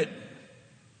of it.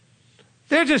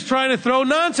 They're just trying to throw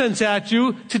nonsense at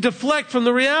you to deflect from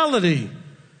the reality.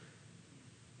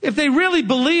 If they really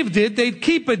believed it, they'd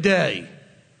keep a day.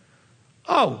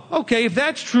 Oh, okay, if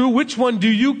that's true, which one do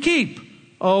you keep?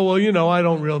 Oh, well, I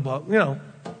don't really,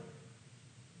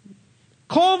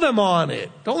 Call them on it.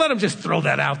 Don't let them just throw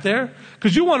that out there.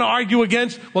 Because you want to argue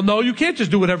against, well, no, you can't just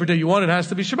do whatever day you want. It has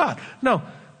to be Shabbat. No.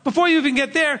 Before you even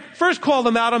get there, first call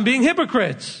them out on being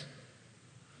hypocrites.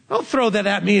 Don't throw that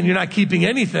at me and you're not keeping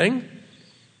anything.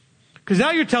 Because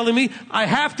now you're telling me I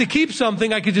have to keep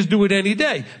something. I could just do it any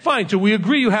day. Fine. So we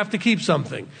agree you have to keep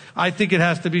something. I think it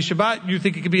has to be Shabbat. You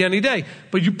think it could be any day.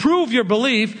 But you prove your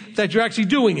belief that you're actually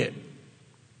doing it.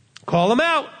 Call them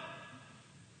out.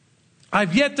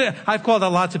 I've called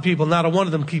out lots of people. Not a one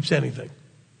of them keeps anything.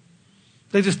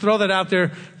 They just throw that out there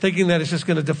thinking that it's just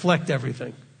going to deflect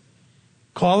everything.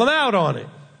 Call them out on it.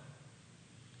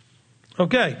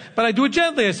 Okay. But I do it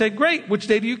gently. I say, great. Which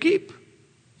day do you keep?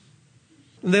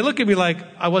 And they look at me like,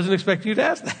 I wasn't expecting you to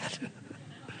ask that.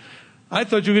 I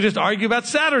thought you could just argue about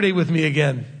Saturday with me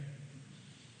again.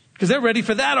 Because they're ready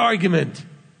for that argument.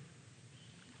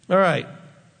 All right.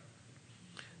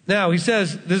 Now, he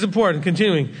says, this is important,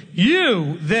 continuing.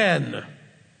 You then.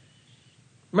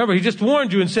 Remember, he just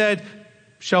warned you and said,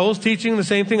 Shaul's teaching the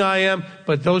same thing I am,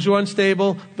 but those who are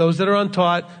unstable, those that are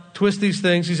untaught, twist these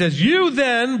things. He says, you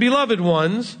then, beloved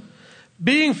ones,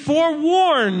 being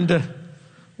forewarned,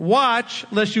 watch,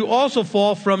 lest you also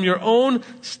fall from your own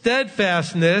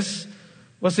steadfastness.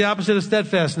 What's the opposite of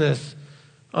steadfastness?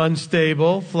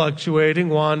 Unstable, fluctuating,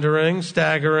 wandering,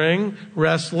 staggering,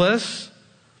 restless.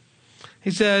 He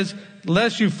says,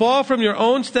 lest you fall from your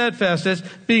own steadfastness,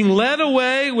 being led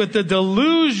away with the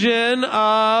delusion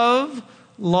of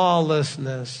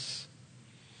lawlessness.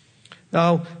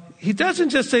 Now, he doesn't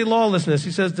just say lawlessness. He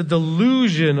says the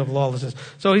delusion of lawlessness.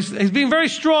 So he's being very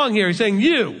strong here. He's saying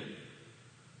you.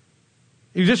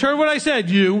 You just heard what I said,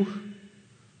 you.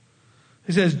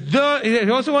 He says, he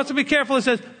also wants to be careful. He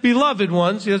says, beloved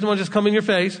ones. He doesn't want to just come in your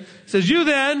face. He says, you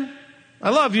then,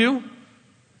 I love you.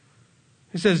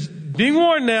 He says, being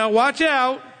warned now, watch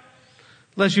out,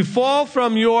 lest you fall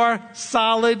from your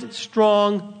solid,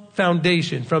 strong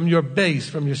foundation, from your base,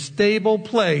 from your stable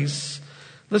place.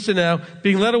 Listen now,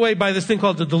 being led away by this thing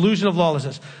called the delusion of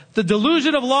lawlessness. The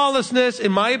delusion of lawlessness,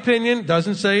 in my opinion,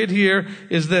 doesn't say it here,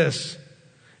 is this.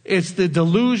 It's the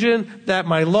delusion that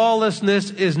my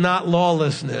lawlessness is not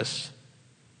lawlessness.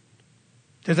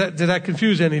 Did that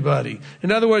confuse anybody?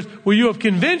 In other words, will you have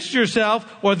convinced yourself,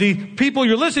 or the people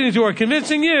you're listening to are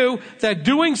convincing you, that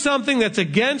doing something that's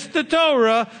against the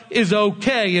Torah is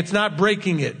okay, it's not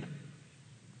breaking it.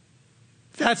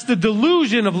 That's the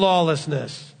delusion of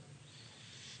lawlessness.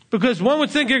 Because one would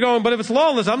think you're going, but if it's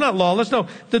lawless, I'm not lawless. No,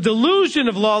 the delusion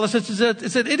of lawlessness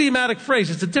it's an idiomatic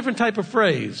phrase. It's a different type of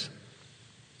phrase.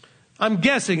 I'm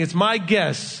guessing, it's my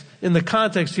guess in the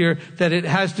context here, that it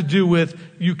has to do with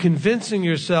you convincing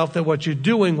yourself that what you're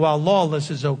doing while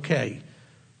lawless is okay.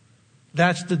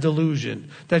 That's the delusion.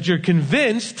 That you're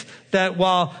convinced that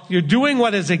while you're doing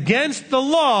what is against the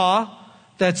law,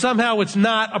 that somehow it's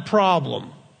not a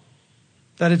problem.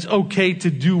 That it's okay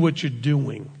to do what you're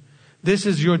doing. This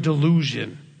is your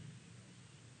delusion.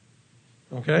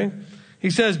 Okay?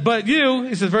 He says,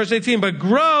 verse 18, but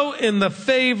grow in the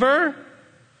favor.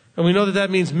 And we know that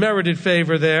means merited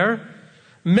favor there.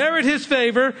 Merit his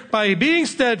favor by being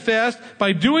steadfast,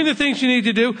 by doing the things you need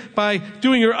to do, by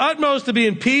doing your utmost to be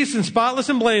in peace and spotless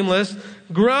and blameless.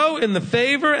 Grow in the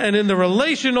favor and in the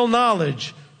relational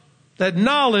knowledge. That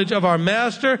knowledge of our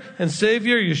Master and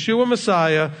Savior, Yeshua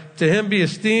Messiah. To him be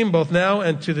esteemed both now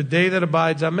and to the day that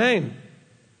abides. Amen.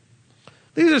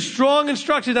 These are strong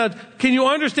instructions. Now, can you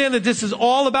understand that this is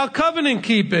all about covenant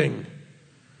keeping?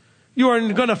 You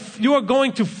are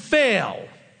going to fail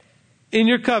in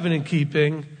your covenant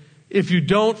keeping if you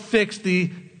don't fix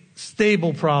the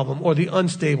stable problem or the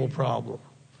unstable problem,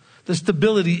 the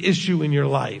stability issue in your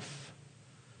life.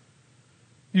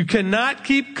 You cannot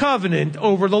keep covenant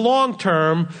over the long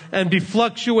term and be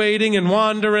fluctuating and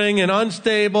wandering and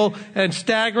unstable and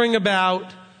staggering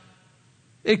about.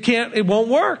 It won't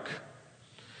work.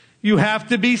 You have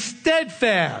to be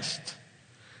steadfast.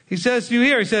 He says to you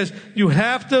here, you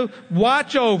have to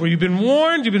watch over. You've been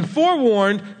warned, you've been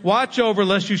forewarned. Watch over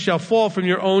lest you shall fall from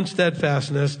your own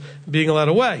steadfastness, being led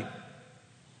away.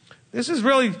 This is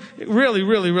really, really,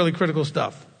 really, really critical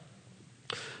stuff.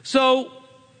 So,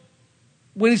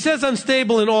 when he says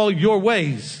unstable in all your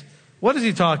ways, what is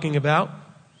he talking about?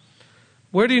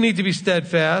 Where do you need to be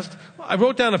steadfast? I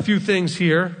wrote down a few things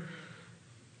here.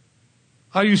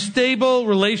 Are you stable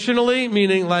relationally?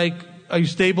 Meaning are you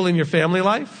stable in your family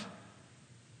life?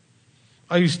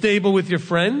 Are you stable with your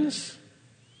friends?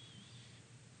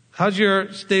 How's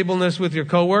your stableness with your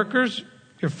coworkers?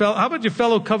 How about your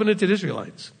fellow covenanted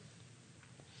Israelites?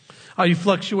 Are you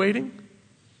fluctuating?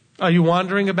 Are you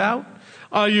wandering about?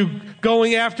 Are you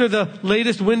going after the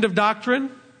latest wind of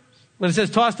doctrine? When it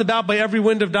says tossed about by every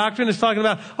wind of doctrine, it's talking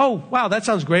about, oh, wow, that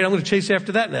sounds great. I'm going to chase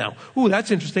after that now. Ooh, that's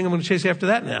interesting. I'm going to chase after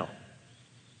that now.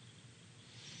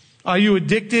 Are you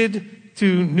addicted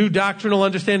to new doctrinal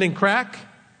understanding crack?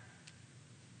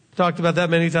 Talked about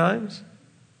that many times.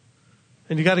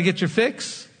 And you got to get your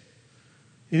fix.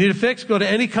 You need a fix? Go to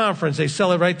any conference. They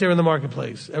sell it right there in the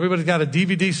marketplace. Everybody's got a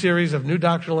DVD series of new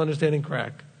doctrinal understanding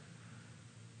crack.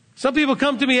 Some people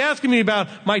come to me asking me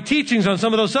about my teachings on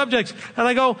some of those subjects. And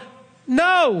I go,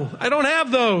 no, I don't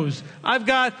have those. I've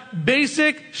got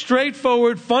basic,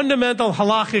 straightforward, fundamental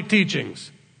halachic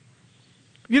teachings.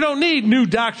 You don't need new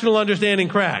doctrinal understanding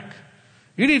crack.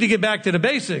 You need to get back to the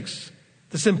basics.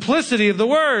 The simplicity of the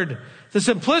word. The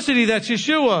simplicity that's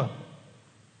Yeshua.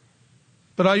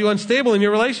 But are you unstable in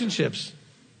your relationships?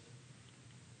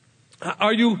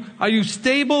 Are you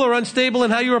stable or unstable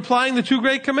in how you're applying the two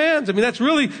great commands? I mean, that's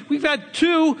really, we've got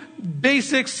two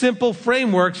basic, simple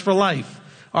frameworks for life.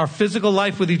 Our physical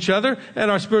life with each other and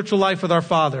our spiritual life with our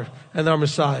Father and our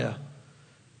Messiah.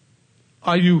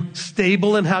 Are you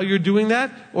stable in how you're doing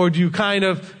that? Or do you kind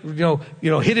of,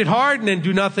 hit it hard and then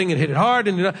do nothing and hit it hard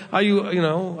and do nothing? Are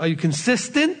you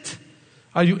consistent?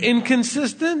 Are you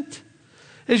inconsistent?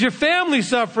 Is your family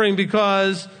suffering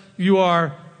because you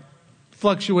are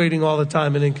fluctuating all the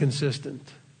time and inconsistent?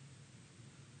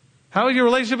 How is your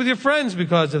relationship with your friends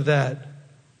because of that?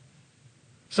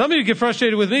 Some of you get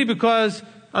frustrated with me because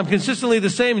I'm consistently the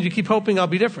same and you keep hoping I'll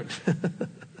be different.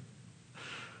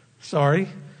 Sorry.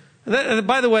 And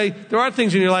by the way, there are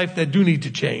things in your life that do need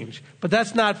to change, but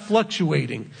that's not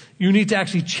fluctuating. You need to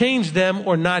actually change them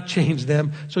or not change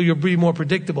them so you'll be more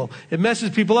predictable. It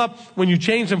messes people up when you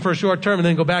change them for a short term and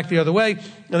then go back the other way,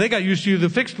 and they got used to the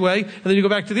fixed way, and then you go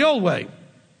back to the old way.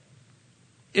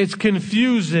 It's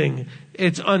confusing.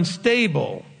 It's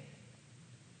unstable.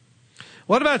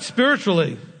 What about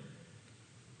spiritually?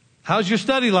 How's your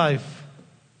study life?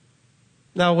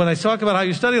 Now, when I talk about how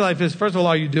your study life is, first of all,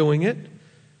 are you doing it?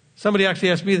 Somebody actually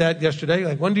asked me that yesterday,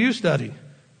 like, when do you study?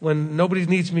 When nobody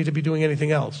needs me to be doing anything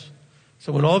else.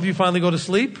 So when all of you finally go to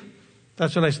sleep,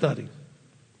 that's when I study.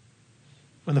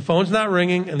 When the phone's not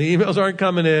ringing and the emails aren't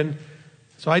coming in.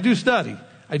 So I do study.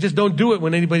 I just don't do it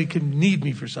when anybody can need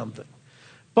me for something.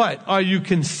 But are you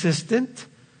consistent?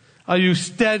 Are you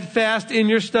steadfast in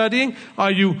your studying?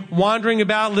 Are you wandering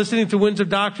about listening to winds of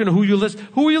doctrine? Who are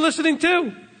you listening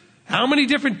to? How many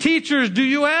different teachers do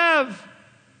you have?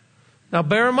 Now,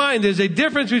 bear in mind, there's a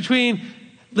difference between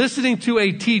listening to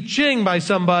a teaching by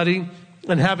somebody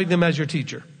and having them as your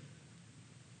teacher.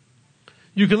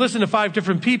 You can listen to 5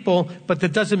 different people, but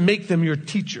that doesn't make them your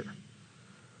teacher.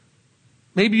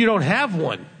 Maybe you don't have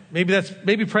one.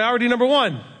 Maybe priority number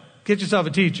 1, get yourself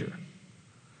a teacher.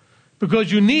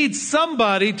 Because you need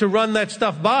somebody to run that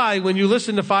stuff by when you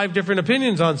listen to 5 different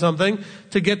opinions on something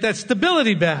to get that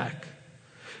stability back.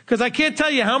 Because I can't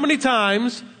tell you how many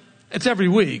times, it's every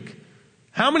week,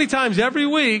 how many times every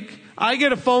week I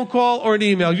get a phone call or an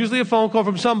email, usually a phone call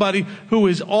from somebody who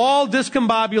is all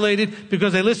discombobulated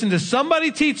because they listened to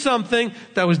somebody teach something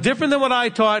that was different than what I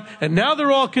taught, and now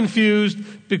they're all confused.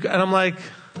 And I'm like,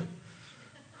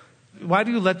 why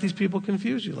do you let these people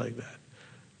confuse you like that?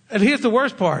 And here's the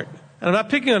worst part, and I'm not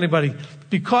picking on anybody.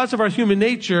 Because of our human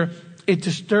nature, it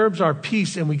disturbs our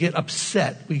peace and we get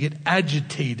upset, we get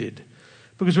agitated.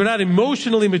 Because we're not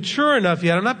emotionally mature enough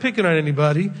yet. I'm not picking on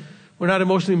anybody. We're not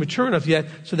emotionally mature enough yet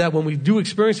so that when we do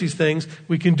experience these things,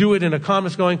 we can do it in a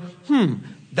calmness going,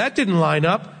 that didn't line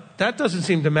up. That doesn't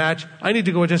seem to match. I need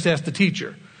to go and just ask the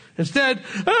teacher. Instead,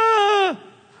 I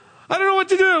don't know what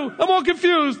to do. I'm all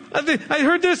confused. I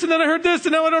heard this and then I heard this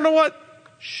and now I don't know what.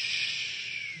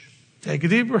 Shh. Take a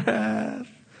deep breath.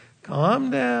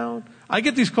 Calm down. I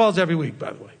get these calls every week,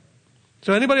 by the way.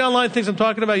 So anybody online thinks I'm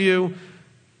talking about you.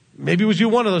 Maybe it was you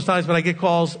one of those times, but I get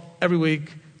calls every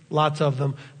week. Lots of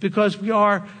them, because we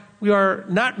are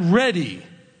not ready.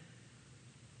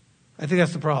 I think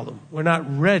that's the problem. We're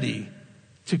not ready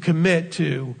to commit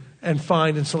to and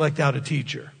find and select out a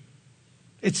teacher.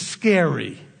 It's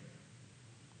scary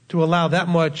to allow that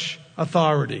much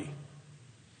authority.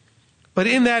 But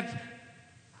in that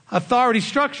authority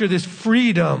structure, there's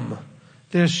freedom,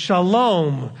 there's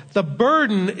shalom. The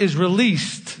burden is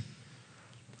released.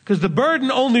 Because the burden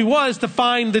only was to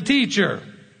find the teacher.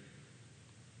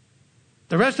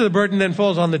 The rest of the burden then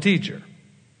falls on the teacher.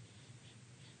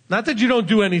 Not that you don't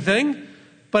do anything,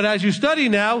 but as you study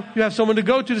now, you have someone to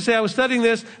go to say, I was studying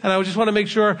this, and I just want to make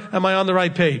sure, am I on the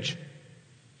right page?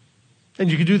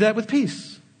 And you can do that with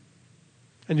peace.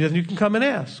 And then you can come and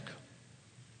ask.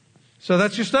 So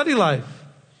that's your study life.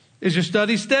 Is your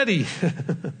study steady?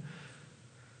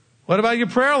 What about your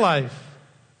prayer life?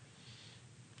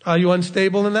 Are you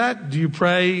unstable in that? Do you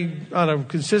pray on a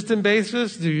consistent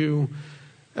basis? And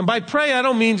by pray, I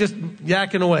don't mean just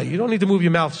yakking away. You don't need to move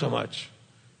your mouth so much.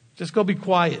 Just go be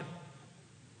quiet.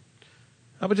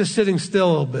 How about just sitting still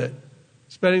a little bit?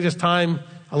 Spending just time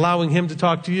allowing him to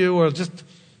talk to you, or just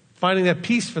finding that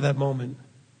peace for that moment.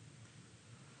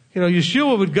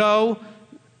 Yeshua would go,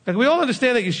 like we all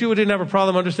understand that Yeshua didn't have a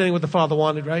problem understanding what the Father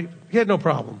wanted, right? He had no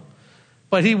problem.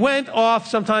 But he went off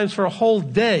sometimes for a whole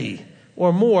day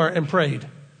or more and prayed.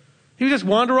 He would just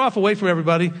wander off away from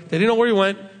everybody. They didn't know where he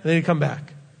went, and then he'd come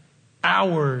back.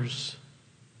 Hours.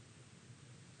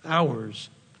 In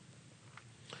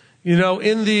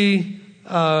the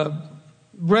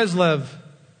Breslev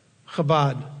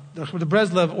Chabad, the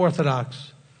Breslev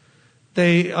Orthodox,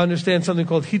 they understand something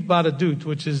called hitbadadut,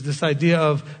 which is this idea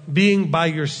of being by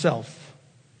yourself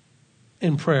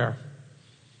in prayer.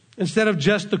 Instead of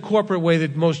just the corporate way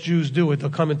that most Jews do it, they'll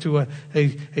come into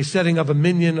a setting of a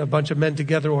minyan, a bunch of men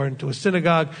together, or into a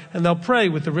synagogue, and they'll pray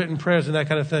with the written prayers and that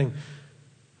kind of thing.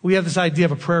 We have this idea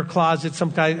of a prayer closet. Some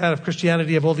guy out of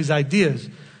Christianity have all these ideas.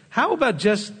 How about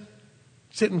just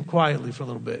sitting quietly for a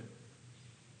little bit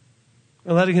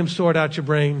and letting him sort out your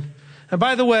brain? And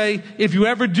by the way, if you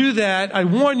ever do that, I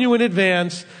warn you in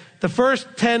advance, the first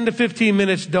 10 to 15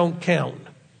 minutes don't count.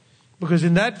 Because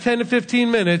in that 10 to 15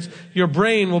 minutes, your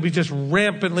brain will be just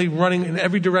rampantly running in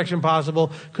every direction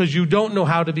possible because you don't know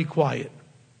how to be quiet.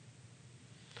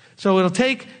 So it'll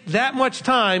take that much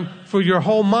time for your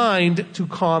whole mind to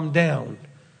calm down.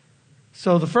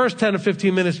 So the first 10 to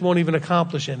 15 minutes won't even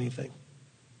accomplish anything.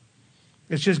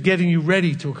 It's just getting you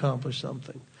ready to accomplish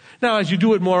something. Now, as you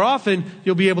do it more often,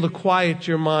 you'll be able to quiet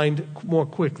your mind more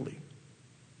quickly.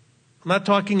 I'm not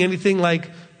talking anything like,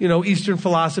 Eastern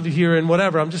philosophy here and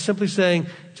whatever. I'm just simply saying,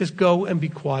 just go and be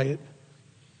quiet.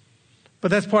 But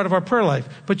that's part of our prayer life.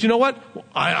 But you know what?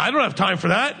 I don't have time for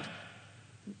that.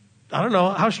 I don't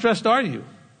know. How stressed are you?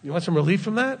 You want some relief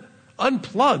from that?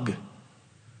 Unplug.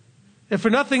 If for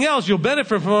nothing else, you'll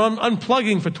benefit from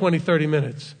unplugging for 20, 30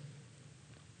 minutes.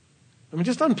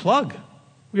 Just unplug.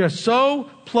 We are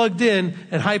so plugged in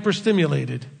and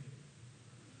hyperstimulated.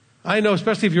 I know,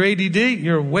 especially if you're ADD,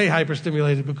 you're way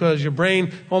hyperstimulated because your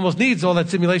brain almost needs all that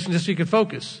stimulation just so you can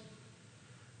focus.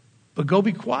 But go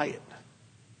be quiet.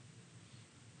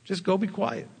 Just go be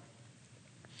quiet.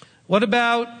 What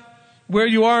about where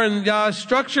you are in Yah's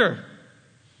structure?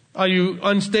 Are you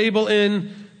unstable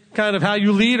in kind of how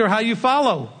you lead or how you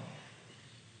follow?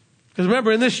 Because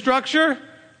remember, in this structure,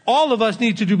 all of us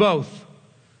need to do both.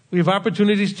 We have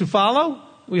opportunities to follow.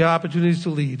 We have opportunities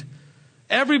to lead.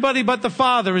 Everybody but the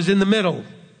Father is in the middle.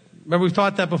 Remember, we've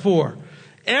taught that before.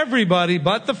 Everybody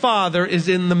but the Father is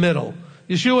in the middle.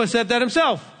 Yeshua said that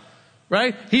himself,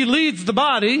 right? He leads the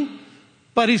body,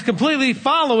 but he's completely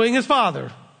following his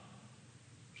Father.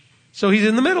 So he's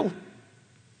in the middle.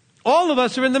 All of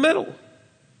us are in the middle.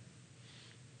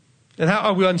 And how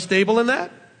are we unstable in that?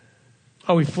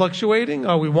 Are we fluctuating?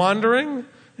 Are we wandering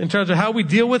in terms of how we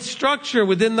deal with structure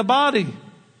within the body?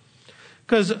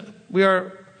 Because we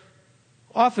are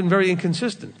often very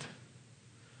inconsistent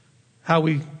how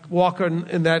we walk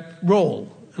in that role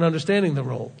and understanding the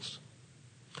roles.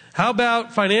 How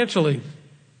about financially?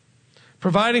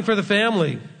 Providing for the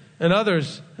family and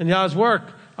others in Yah's work.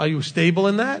 Are you stable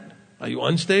in that? Are you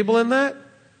unstable in that?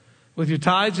 With your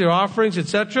tithes, your offerings,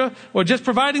 etc.? Or just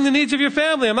providing the needs of your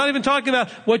family. I'm not even talking about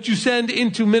what you send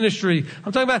into ministry.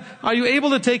 I'm talking about, are you able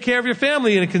to take care of your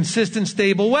family in a consistent,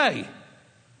 stable way?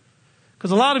 Because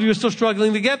a lot of you are still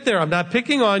struggling to get there. I'm not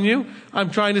picking on you.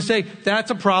 I'm trying to say that's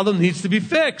a problem that needs to be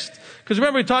fixed. Because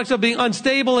remember, he talks about being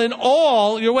unstable in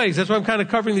all your ways. That's why I'm kind of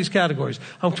covering these categories.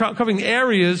 I'm covering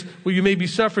areas where you may be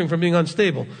suffering from being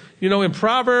unstable. In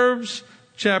Proverbs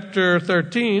chapter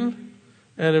 13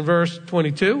 and in verse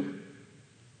 22.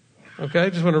 Okay,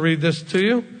 just want to read this to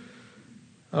you.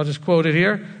 I'll just quote it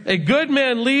here. A good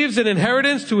man leaves an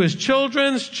inheritance to his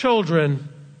children's children.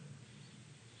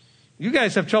 You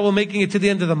guys have trouble making it to the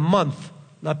end of the month.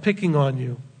 Not picking on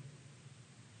you.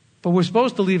 But we're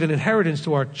supposed to leave an inheritance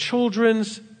to our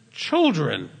children's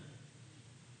children.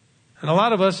 And a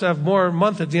lot of us have more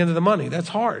month at the end of the money. That's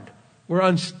hard. We're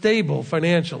unstable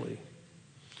financially.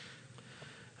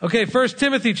 Okay, 1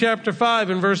 Timothy chapter 5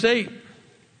 and verse 8.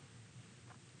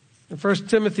 1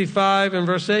 Timothy 5 and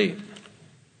verse 8.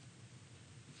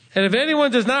 And if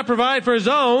anyone does not provide for his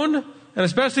own, and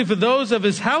especially for those of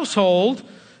his household,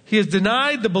 he has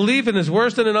denied the belief and is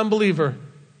worse than an unbeliever.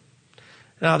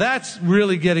 Now that's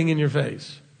really getting in your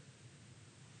face.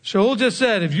 Shaul just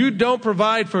said, if you don't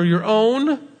provide for your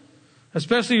own,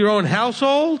 especially your own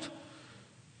household,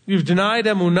 you've denied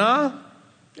emunah,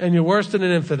 and you're worse than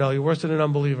an infidel. You're worse than an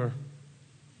unbeliever.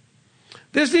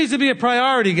 This needs to be a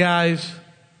priority, guys.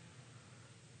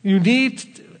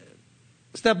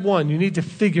 Step one, you need to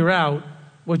figure out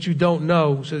what you don't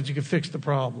know so that you can fix the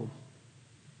problem.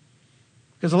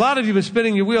 Because a lot of you have been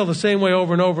spinning your wheel the same way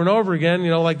over and over and over again,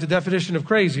 like the definition of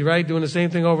crazy, right? Doing the same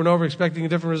thing over and over, expecting a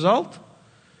different result.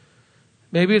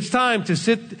 Maybe it's time to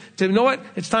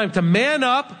it's time to man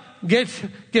up, get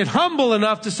humble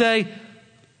enough to say,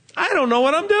 I don't know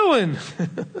what I'm doing.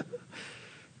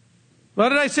 What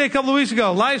did I say a couple of weeks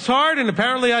ago? Life's hard and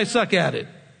apparently I suck at it.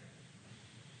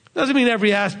 Doesn't mean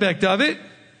every aspect of it.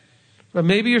 But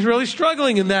maybe you're really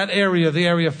struggling in that area, the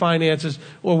area of finances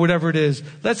or whatever it is.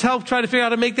 Let's help try to figure out how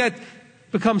to make that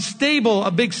become stable,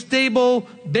 a big stable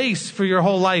base for your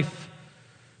whole life.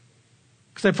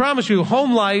 Because I promise you,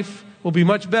 home life will be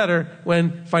much better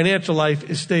when financial life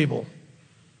is stable.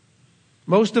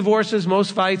 Most divorces,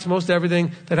 most fights, most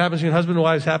everything that happens between husband and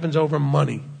wives happens over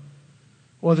money.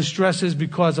 Or the stress is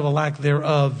because of a lack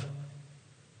thereof.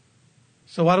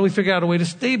 So why don't we figure out a way to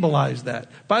stabilize that?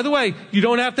 By the way, you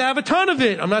don't have to have a ton of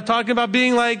it. I'm not talking about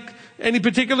being like any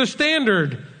particular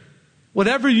standard.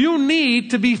 Whatever you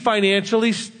need to be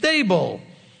financially stable.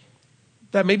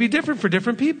 That may be different for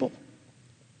different people.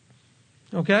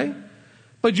 Okay?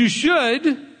 But you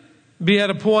should be at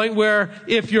a point where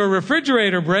if your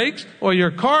refrigerator breaks or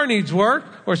your car needs work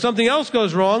or something else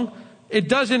goes wrong, it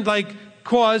doesn't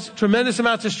cause tremendous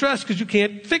amounts of stress because you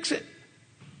can't fix it.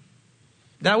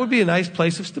 That would be a nice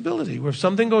place of stability where if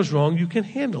something goes wrong, you can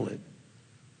handle it.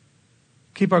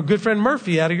 Keep our good friend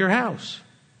Murphy out of your house.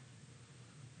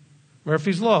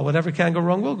 Murphy's Law. Whatever can go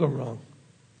wrong will go wrong.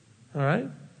 All right?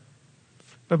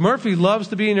 But Murphy loves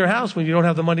to be in your house when you don't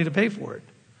have the money to pay for it.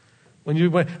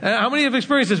 How many have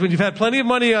experienced this? When you've had plenty of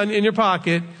money in your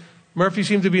pocket, Murphy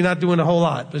seemed to be not doing a whole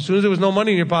lot. But as soon as there was no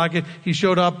money in your pocket, he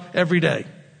showed up every day.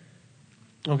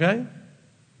 Okay?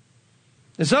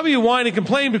 And some of you whine and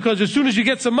complain because as soon as you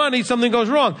get some money, something goes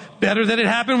wrong. Better that it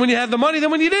happened when you had the money than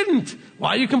when you didn't. Why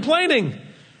are you complaining?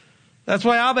 That's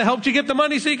why Abba helped you get the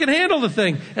money so you can handle the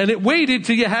thing. And it waited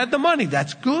till you had the money.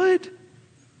 That's good.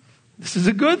 This is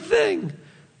a good thing.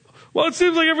 Well, it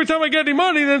seems like every time I get any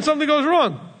money, then something goes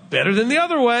wrong. Better than the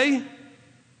other way.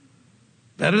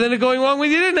 Better than it going wrong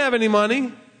when you didn't have any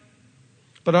money.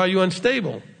 But are you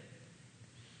unstable?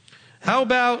 How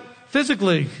about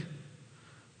physically?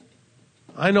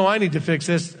 I know I need to fix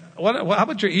this. How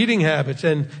about your eating habits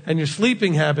and your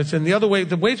sleeping habits and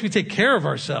the ways we take care of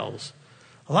ourselves?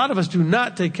 A lot of us do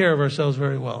not take care of ourselves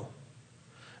very well.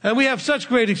 And we have such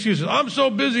great excuses. I'm so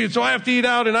busy, so I have to eat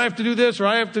out and I have to do this or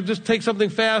I have to just take something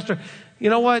faster. You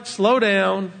know what? Slow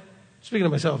down. Speaking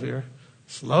of myself here.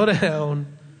 Slow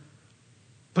down.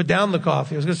 Put down the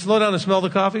coffee. I was going to slow down and smell the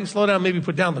coffee. Slow down, maybe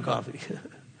put down the coffee.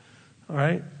 All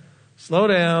right? Slow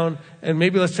down, and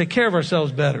maybe let's take care of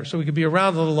ourselves better so we can be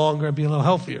around a little longer and be a little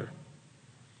healthier.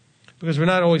 Because we're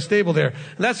not always stable there.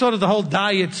 And that's sort of the whole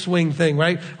diet swing thing,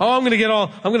 right? Oh, I'm going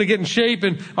to get in shape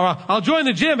or I'll join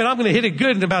the gym and I'm going to hit it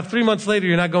good and about 3 months later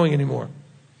you're not going anymore.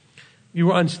 You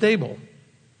were unstable.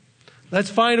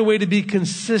 Let's find a way to be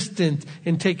consistent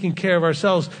in taking care of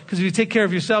ourselves. Because if you take care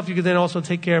of yourself, you can then also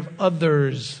take care of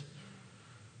others.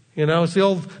 It's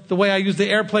the way I use the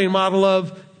airplane model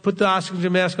of put the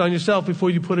oxygen mask on yourself before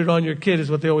you put it on your kid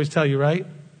is what they always tell you, right?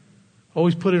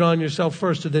 Always put it on yourself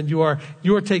first so then you are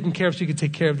taken care of so you can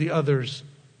take care of the others.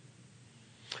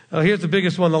 Here's the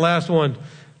biggest one, the last one.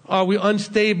 Are we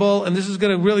unstable? And this is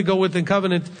going to really go within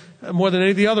covenant more than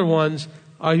any of the other ones.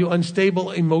 Are you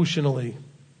unstable emotionally?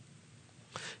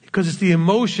 Because it's the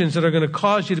emotions that are going to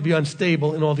cause you to be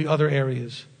unstable in all the other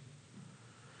areas.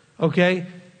 Okay?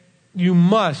 You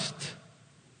must,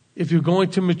 if you're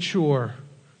going to mature,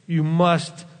 you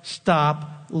must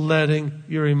stop letting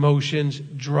your emotions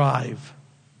drive.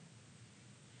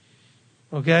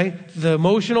 Okay? The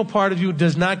emotional part of you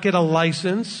does not get a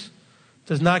license,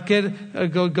 does not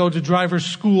get go to driver's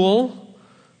school,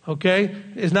 okay?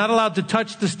 Is not allowed to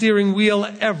touch the steering wheel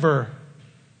ever.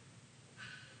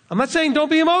 I'm not saying don't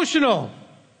be emotional,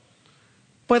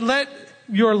 but let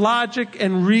your logic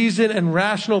and reason and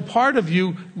rational part of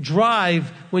you drive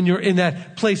when you're in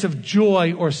that place of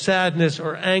joy or sadness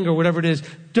or anger, whatever it is.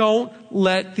 Don't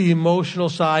let the emotional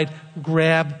side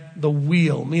grab the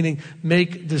wheel, meaning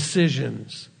make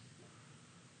decisions.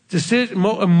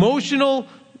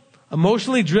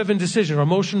 Emotionally driven decisions or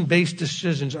emotion-based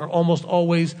decisions are almost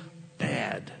always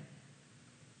bad,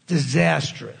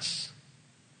 disastrous.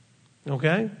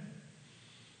 Okay?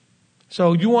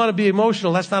 So you want to be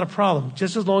emotional, that's not a problem,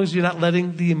 just as long as you're not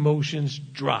letting the emotions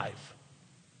drive.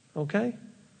 Okay?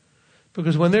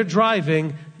 Because when they're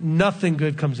driving, nothing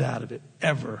good comes out of it,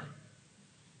 ever.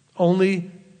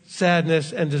 Only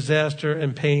sadness and disaster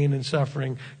and pain and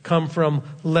suffering come from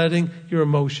letting your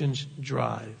emotions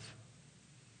drive.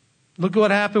 Look at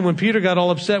what happened when Peter got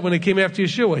all upset when they came after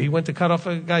Yeshua. He went to cut off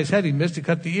a guy's head. He missed. He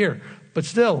cut the ear. But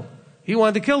still, he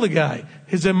wanted to kill the guy.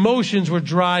 His emotions were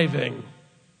driving.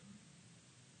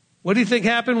 What do you think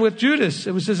happened with Judas?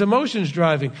 It was his emotions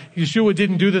driving. Yeshua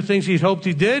didn't do the things he'd hoped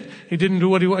he did. He didn't do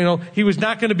what he was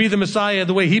not going to be the Messiah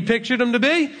the way he pictured him to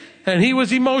be. And he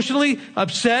was emotionally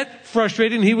upset,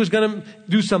 frustrated, and he was going to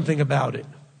do something about it.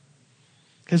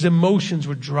 His emotions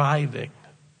were driving.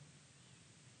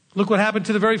 Look what happened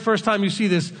to the very first time you see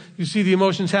this. You see the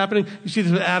emotions happening. You see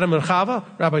this with Adam and Chava.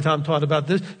 Rabbi Tom taught about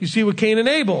this. You see with Cain and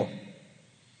Abel.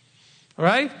 All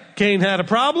right? Cain had a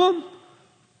problem.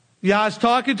 Yah's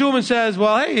talking to him and says,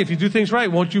 well, hey, if you do things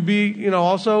right, won't you be,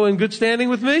 also in good standing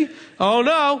with me? Oh,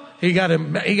 no. He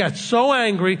got so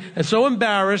angry and so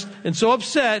embarrassed and so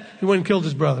upset, he went and killed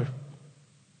his brother.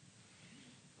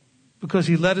 Because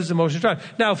he let his emotions drive.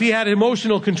 Now, if he had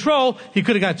emotional control, he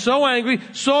could have got so angry,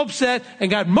 so upset, and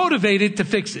got motivated to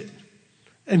fix it.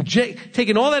 And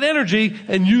taken all that energy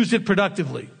and used it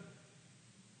productively.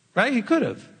 Right? He could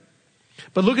have.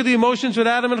 But look at the emotions with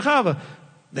Adam and Chava.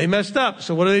 They messed up.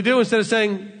 So what do? Instead of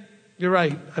saying, you're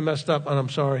right, I messed up, and I'm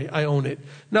sorry, I own it.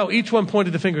 No, each one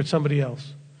pointed the finger at somebody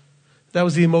else. That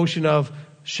was the emotion of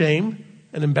shame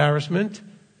and embarrassment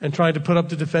and trying to put up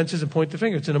the defenses and point the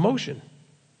finger. It's an emotion.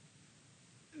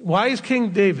 Why is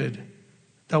King David,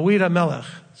 Dawid HaMelech,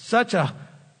 such a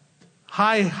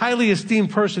highly esteemed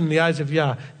person in the eyes of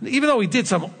Yah, even though he did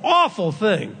some awful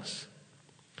things?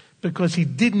 Because he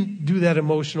didn't do that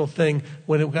emotional thing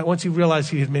once he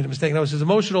realized he had made a mistake. It was his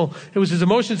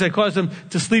emotions that caused him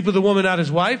to sleep with a woman, not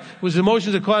his wife. It was his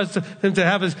emotions that caused him to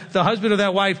have the husband of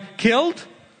that wife killed,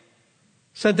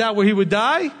 sent out where he would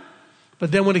die.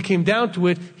 But then when it came down to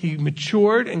it, he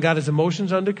matured and got his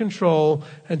emotions under control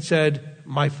and said,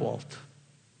 my fault.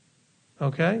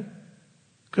 Okay?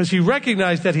 Because he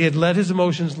recognized that he had let his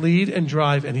emotions lead and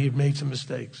drive, and he had made some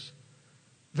mistakes.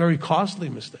 Very costly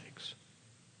mistakes.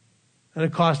 And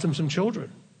it cost him some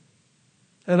children.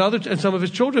 And some of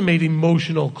his children made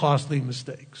emotional, costly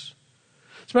mistakes.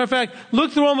 As a matter of fact,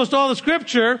 look through almost all the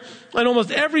scripture, and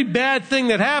almost every bad thing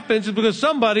that happens is because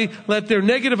somebody let their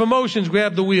negative emotions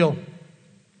grab the wheel.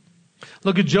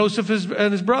 Look at Joseph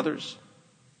and his brothers.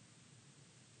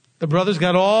 The brothers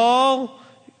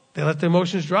they let their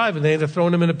emotions drive, and they ended up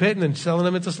throwing them in a pit and then selling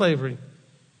them into slavery.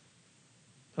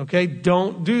 Okay?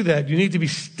 Don't do that. You need to be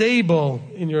stable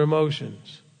in your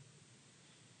emotions.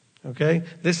 Okay?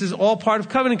 This is all part of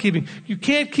covenant keeping. You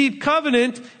can't keep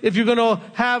covenant if you're going to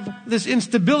have this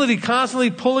instability constantly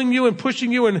pulling you and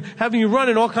pushing you and having you run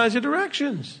in all kinds of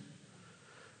directions.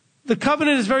 The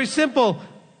covenant is very simple.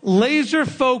 Laser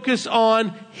focus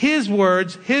on His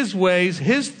words, His ways,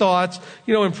 His thoughts.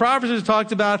 In Proverbs it's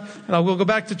talked about, and we'll go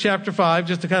back to chapter 5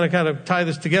 just to kind of tie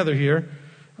this together here.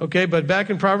 Okay, but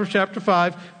back in Proverbs chapter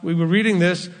 5, we were reading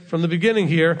this from the beginning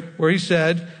here, where he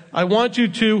said, I want you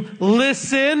to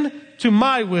listen to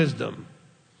my wisdom.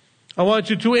 I want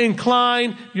you to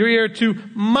incline your ear to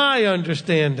my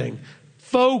understanding.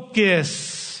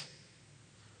 Focus.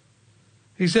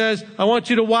 He says, I want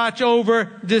you to watch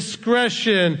over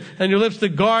discretion and your lips to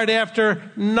guard after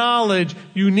knowledge.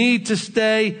 You need to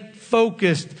stay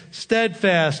focused,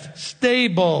 steadfast,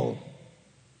 stable.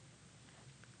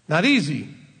 Not easy.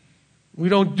 We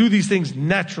don't do these things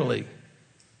naturally.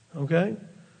 Okay?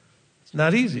 It's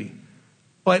not easy.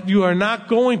 But you are not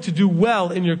going to do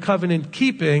well in your covenant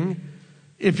keeping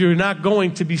if you're not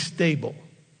going to be stable.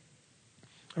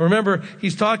 Remember,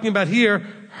 he's talking about here,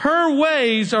 her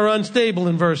ways are unstable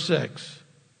in verse 6.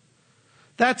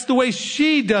 That's the way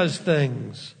she does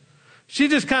things. She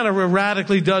just kind of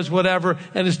erratically does whatever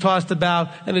and is tossed about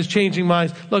and is changing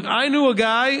minds. Look, I knew a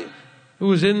guy who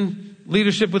was in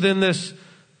leadership within this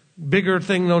bigger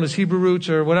thing known as Hebrew Roots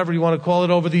or whatever you want to call it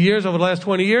over the last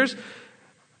 20 years.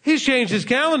 He's changed his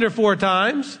calendar 4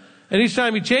 times. And each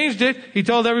time he changed it, he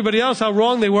told everybody else how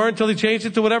wrong they were until he changed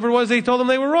it to whatever it was they told him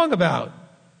they were wrong about.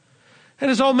 And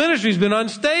his whole ministry's been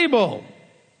unstable.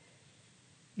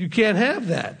 You can't have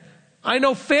that. I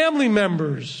know family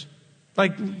members,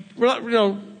 like,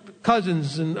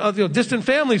 cousins and distant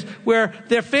families, where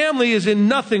their family is in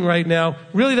nothing right now,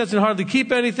 really doesn't hardly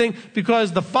keep anything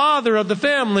because the father of the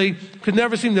family could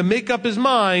never seem to make up his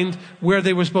mind where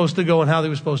they were supposed to go and how they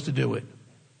were supposed to do it.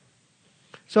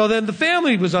 So then the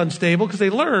family was unstable because they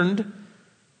learned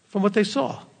from what they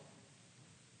saw.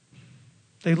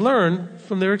 They learned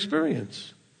from their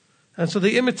experience. And so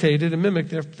they imitated and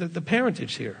mimicked the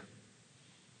parentage here.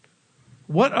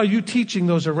 What are you teaching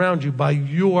those around you by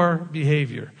your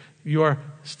behavior, your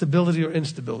stability or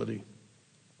instability?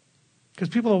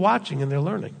 Because people are watching and they're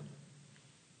learning.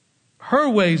 Her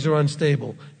ways are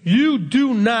unstable. You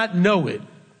do not know it.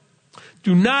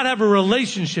 Do not have a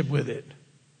relationship with it.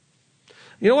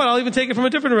 You know what? I'll even take it from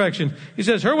a different direction. He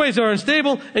says, her ways are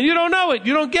unstable, and you don't know it.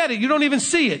 You don't get it. You don't even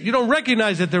see it. You don't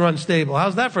recognize that they're unstable.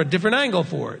 How's that for a different angle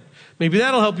for it? Maybe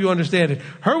that'll help you understand it.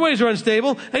 Her ways are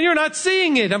unstable, and you're not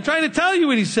seeing it. I'm trying to tell you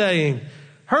what he's saying.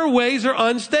 Her ways are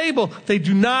unstable. They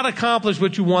do not accomplish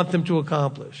what you want them to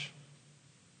accomplish.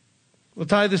 We'll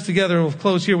tie this together, and we'll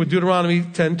close here with Deuteronomy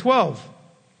 10:12.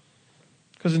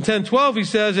 Because in 10:12 he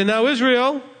says, and now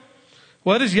Israel,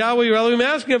 what is Yahweh your Elohim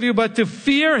asking of you but to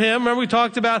fear him? Remember we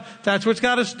talked about that's what's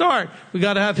got to start. We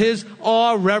got to have his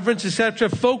awe, reverence, etc.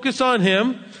 Focus on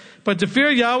him. But to fear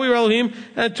Yahweh your Elohim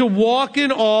and to walk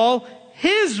in all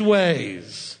his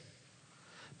ways.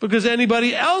 Because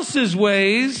anybody else's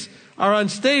ways are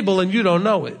unstable and you don't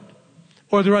know it.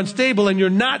 Or they're unstable and you're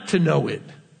not to know it.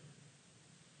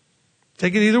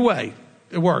 Take it either way.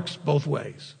 It works both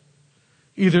ways.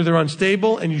 Either they're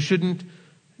unstable and you shouldn't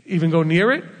even go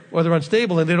near it, or they're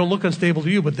unstable and they don't look unstable to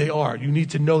you, but they are. You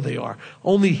need to know they are.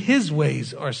 Only his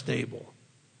ways are stable.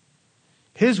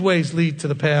 His ways lead to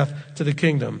the path to the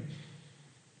kingdom.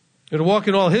 And to walk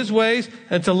in all his ways,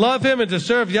 and to love him, and to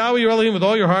serve Yahweh your Elohim with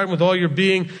all your heart and with all your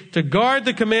being, to guard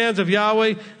the commands of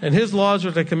Yahweh and his laws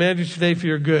which I command you today for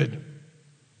your good.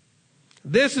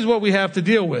 This is what we have to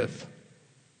deal with.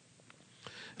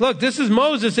 Look, this is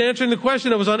Moses answering the question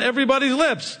that was on everybody's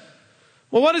lips.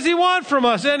 Well, what does he want from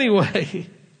us anyway?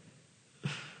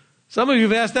 Some of you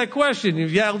have asked that question.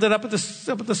 You've yelled it up at the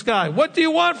sky. What do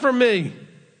you want from me?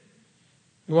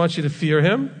 He wants you to fear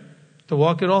him, to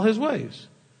walk in all his ways.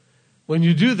 When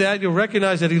you do that, you'll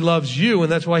recognize that he loves you,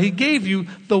 and that's why he gave you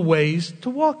the ways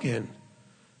to walk in.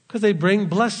 Because they bring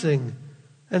blessing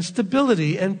and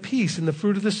stability and peace and the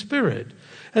fruit of the Spirit.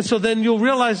 And so then you'll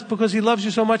realize, because he loves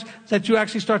you so much, that you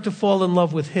actually start to fall in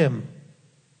love with him.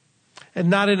 And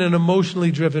not in an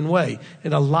emotionally driven way,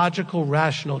 in a logical,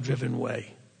 rational driven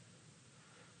way.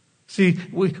 See,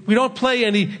 we don't play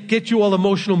any get you all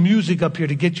emotional music up here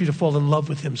to get you to fall in love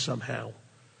with him somehow.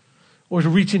 Or to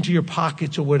reach into your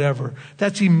pockets or whatever.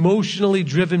 That's emotionally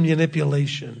driven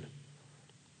manipulation.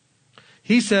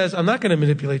 He says, I'm not going to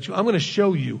manipulate you. I'm going to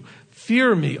show you.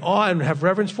 Fear me, awe, and have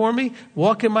reverence for me.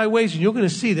 Walk in my ways, and you're going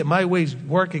to see that my ways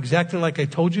work exactly like I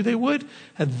told you they would.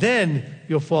 And then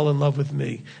you'll fall in love with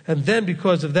me. And then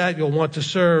because of that, you'll want to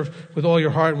serve with all your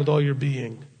heart and with all your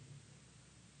being.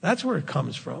 That's where it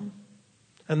comes from.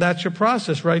 And that's your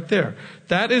process right there.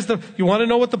 That is you want to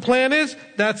know what the plan is?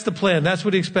 That's the plan. That's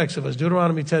what he expects of us.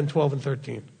 Deuteronomy 10, 12, and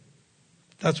 13.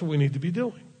 That's what we need to be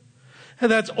doing. And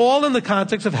that's all in the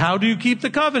context of how do you keep the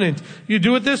covenant? You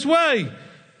do it this way.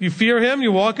 You fear him,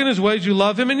 you walk in his ways, you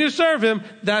love him, and you serve him.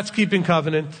 That's keeping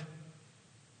covenant.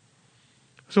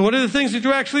 So what are the things that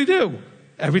you actually do?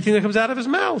 Everything that comes out of his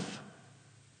mouth.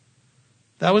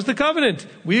 That was the covenant.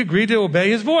 We agreed to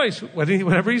obey his voice,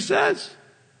 whatever he says.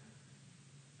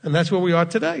 And that's where we are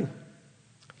today.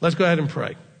 Let's go ahead and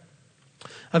pray.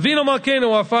 Avinu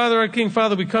Malkeinu, our Father, our King,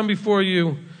 Father, we come before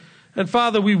you. And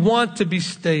Father, we want to be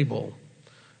stable.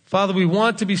 Father, we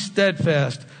want to be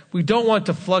steadfast. We don't want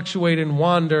to fluctuate and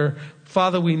wander.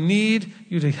 Father, we need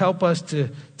you to help us to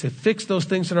fix those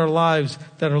things in our lives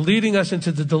that are leading us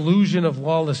into the delusion of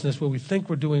lawlessness where we think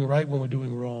we're doing right when we're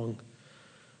doing wrong.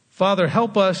 Father,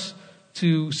 help us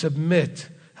to submit.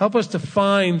 Help us to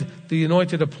find the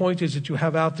anointed appointees that you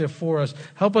have out there for us.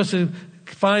 Help us to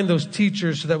find those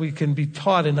teachers so that we can be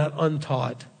taught and not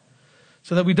untaught.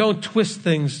 So that we don't twist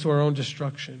things to our own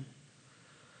destruction.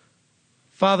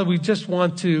 Father, we just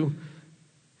want to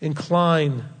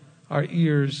incline our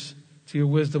ears to your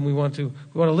wisdom. We want to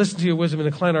listen to your wisdom and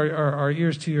incline our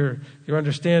ears to your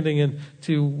understanding, and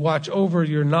to watch over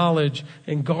your knowledge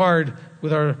and guard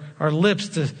with our lips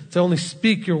to only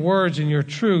speak your words and your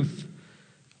truth.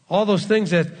 All those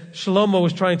things that Shlomo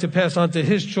was trying to pass on to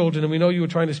his children, and we know you were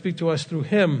trying to speak to us through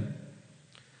him.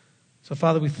 So,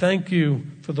 Father, we thank you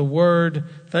for the word.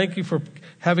 Thank you for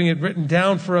having it written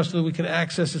down for us so that we can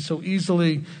access it so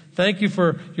easily. Thank you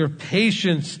for your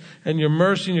patience and your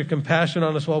mercy and your compassion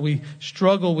on us while we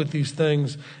struggle with these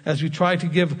things, as we try to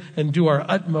give and do our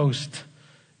utmost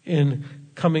in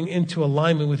coming into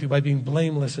alignment with you by being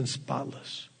blameless and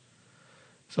spotless.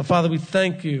 So, Father, we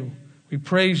thank you. We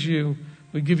praise you.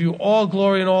 We give you all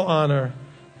glory and all honor,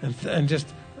 and just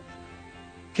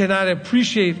cannot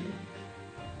appreciate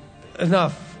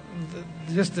enough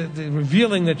just the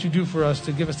revealing that you do for us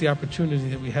to give us the opportunity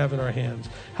that we have in our hands.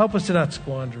 Help us to not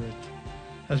squander it,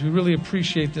 as we really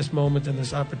appreciate this moment and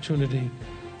this opportunity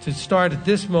to start at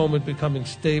this moment becoming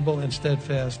stable and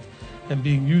steadfast and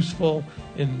being useful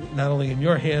not only in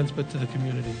your hands but to the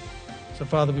community. So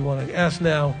Father, we want to ask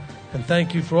now and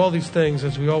thank you for all these things,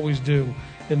 as we always do,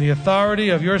 in the authority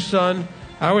of your Son,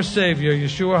 our Savior,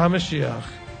 Yeshua HaMashiach.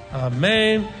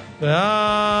 Amen.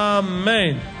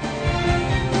 Amen.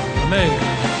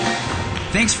 Amen.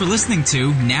 Thanks for listening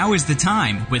to Now is the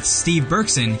Time with Steve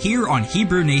Berkson here on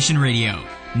Hebrew Nation Radio.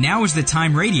 Now is the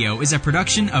Time Radio is a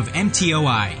production of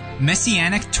MTOI,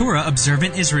 Messianic Torah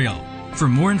Observant Israel. For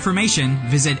more information,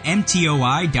 visit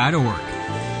mtoi.org.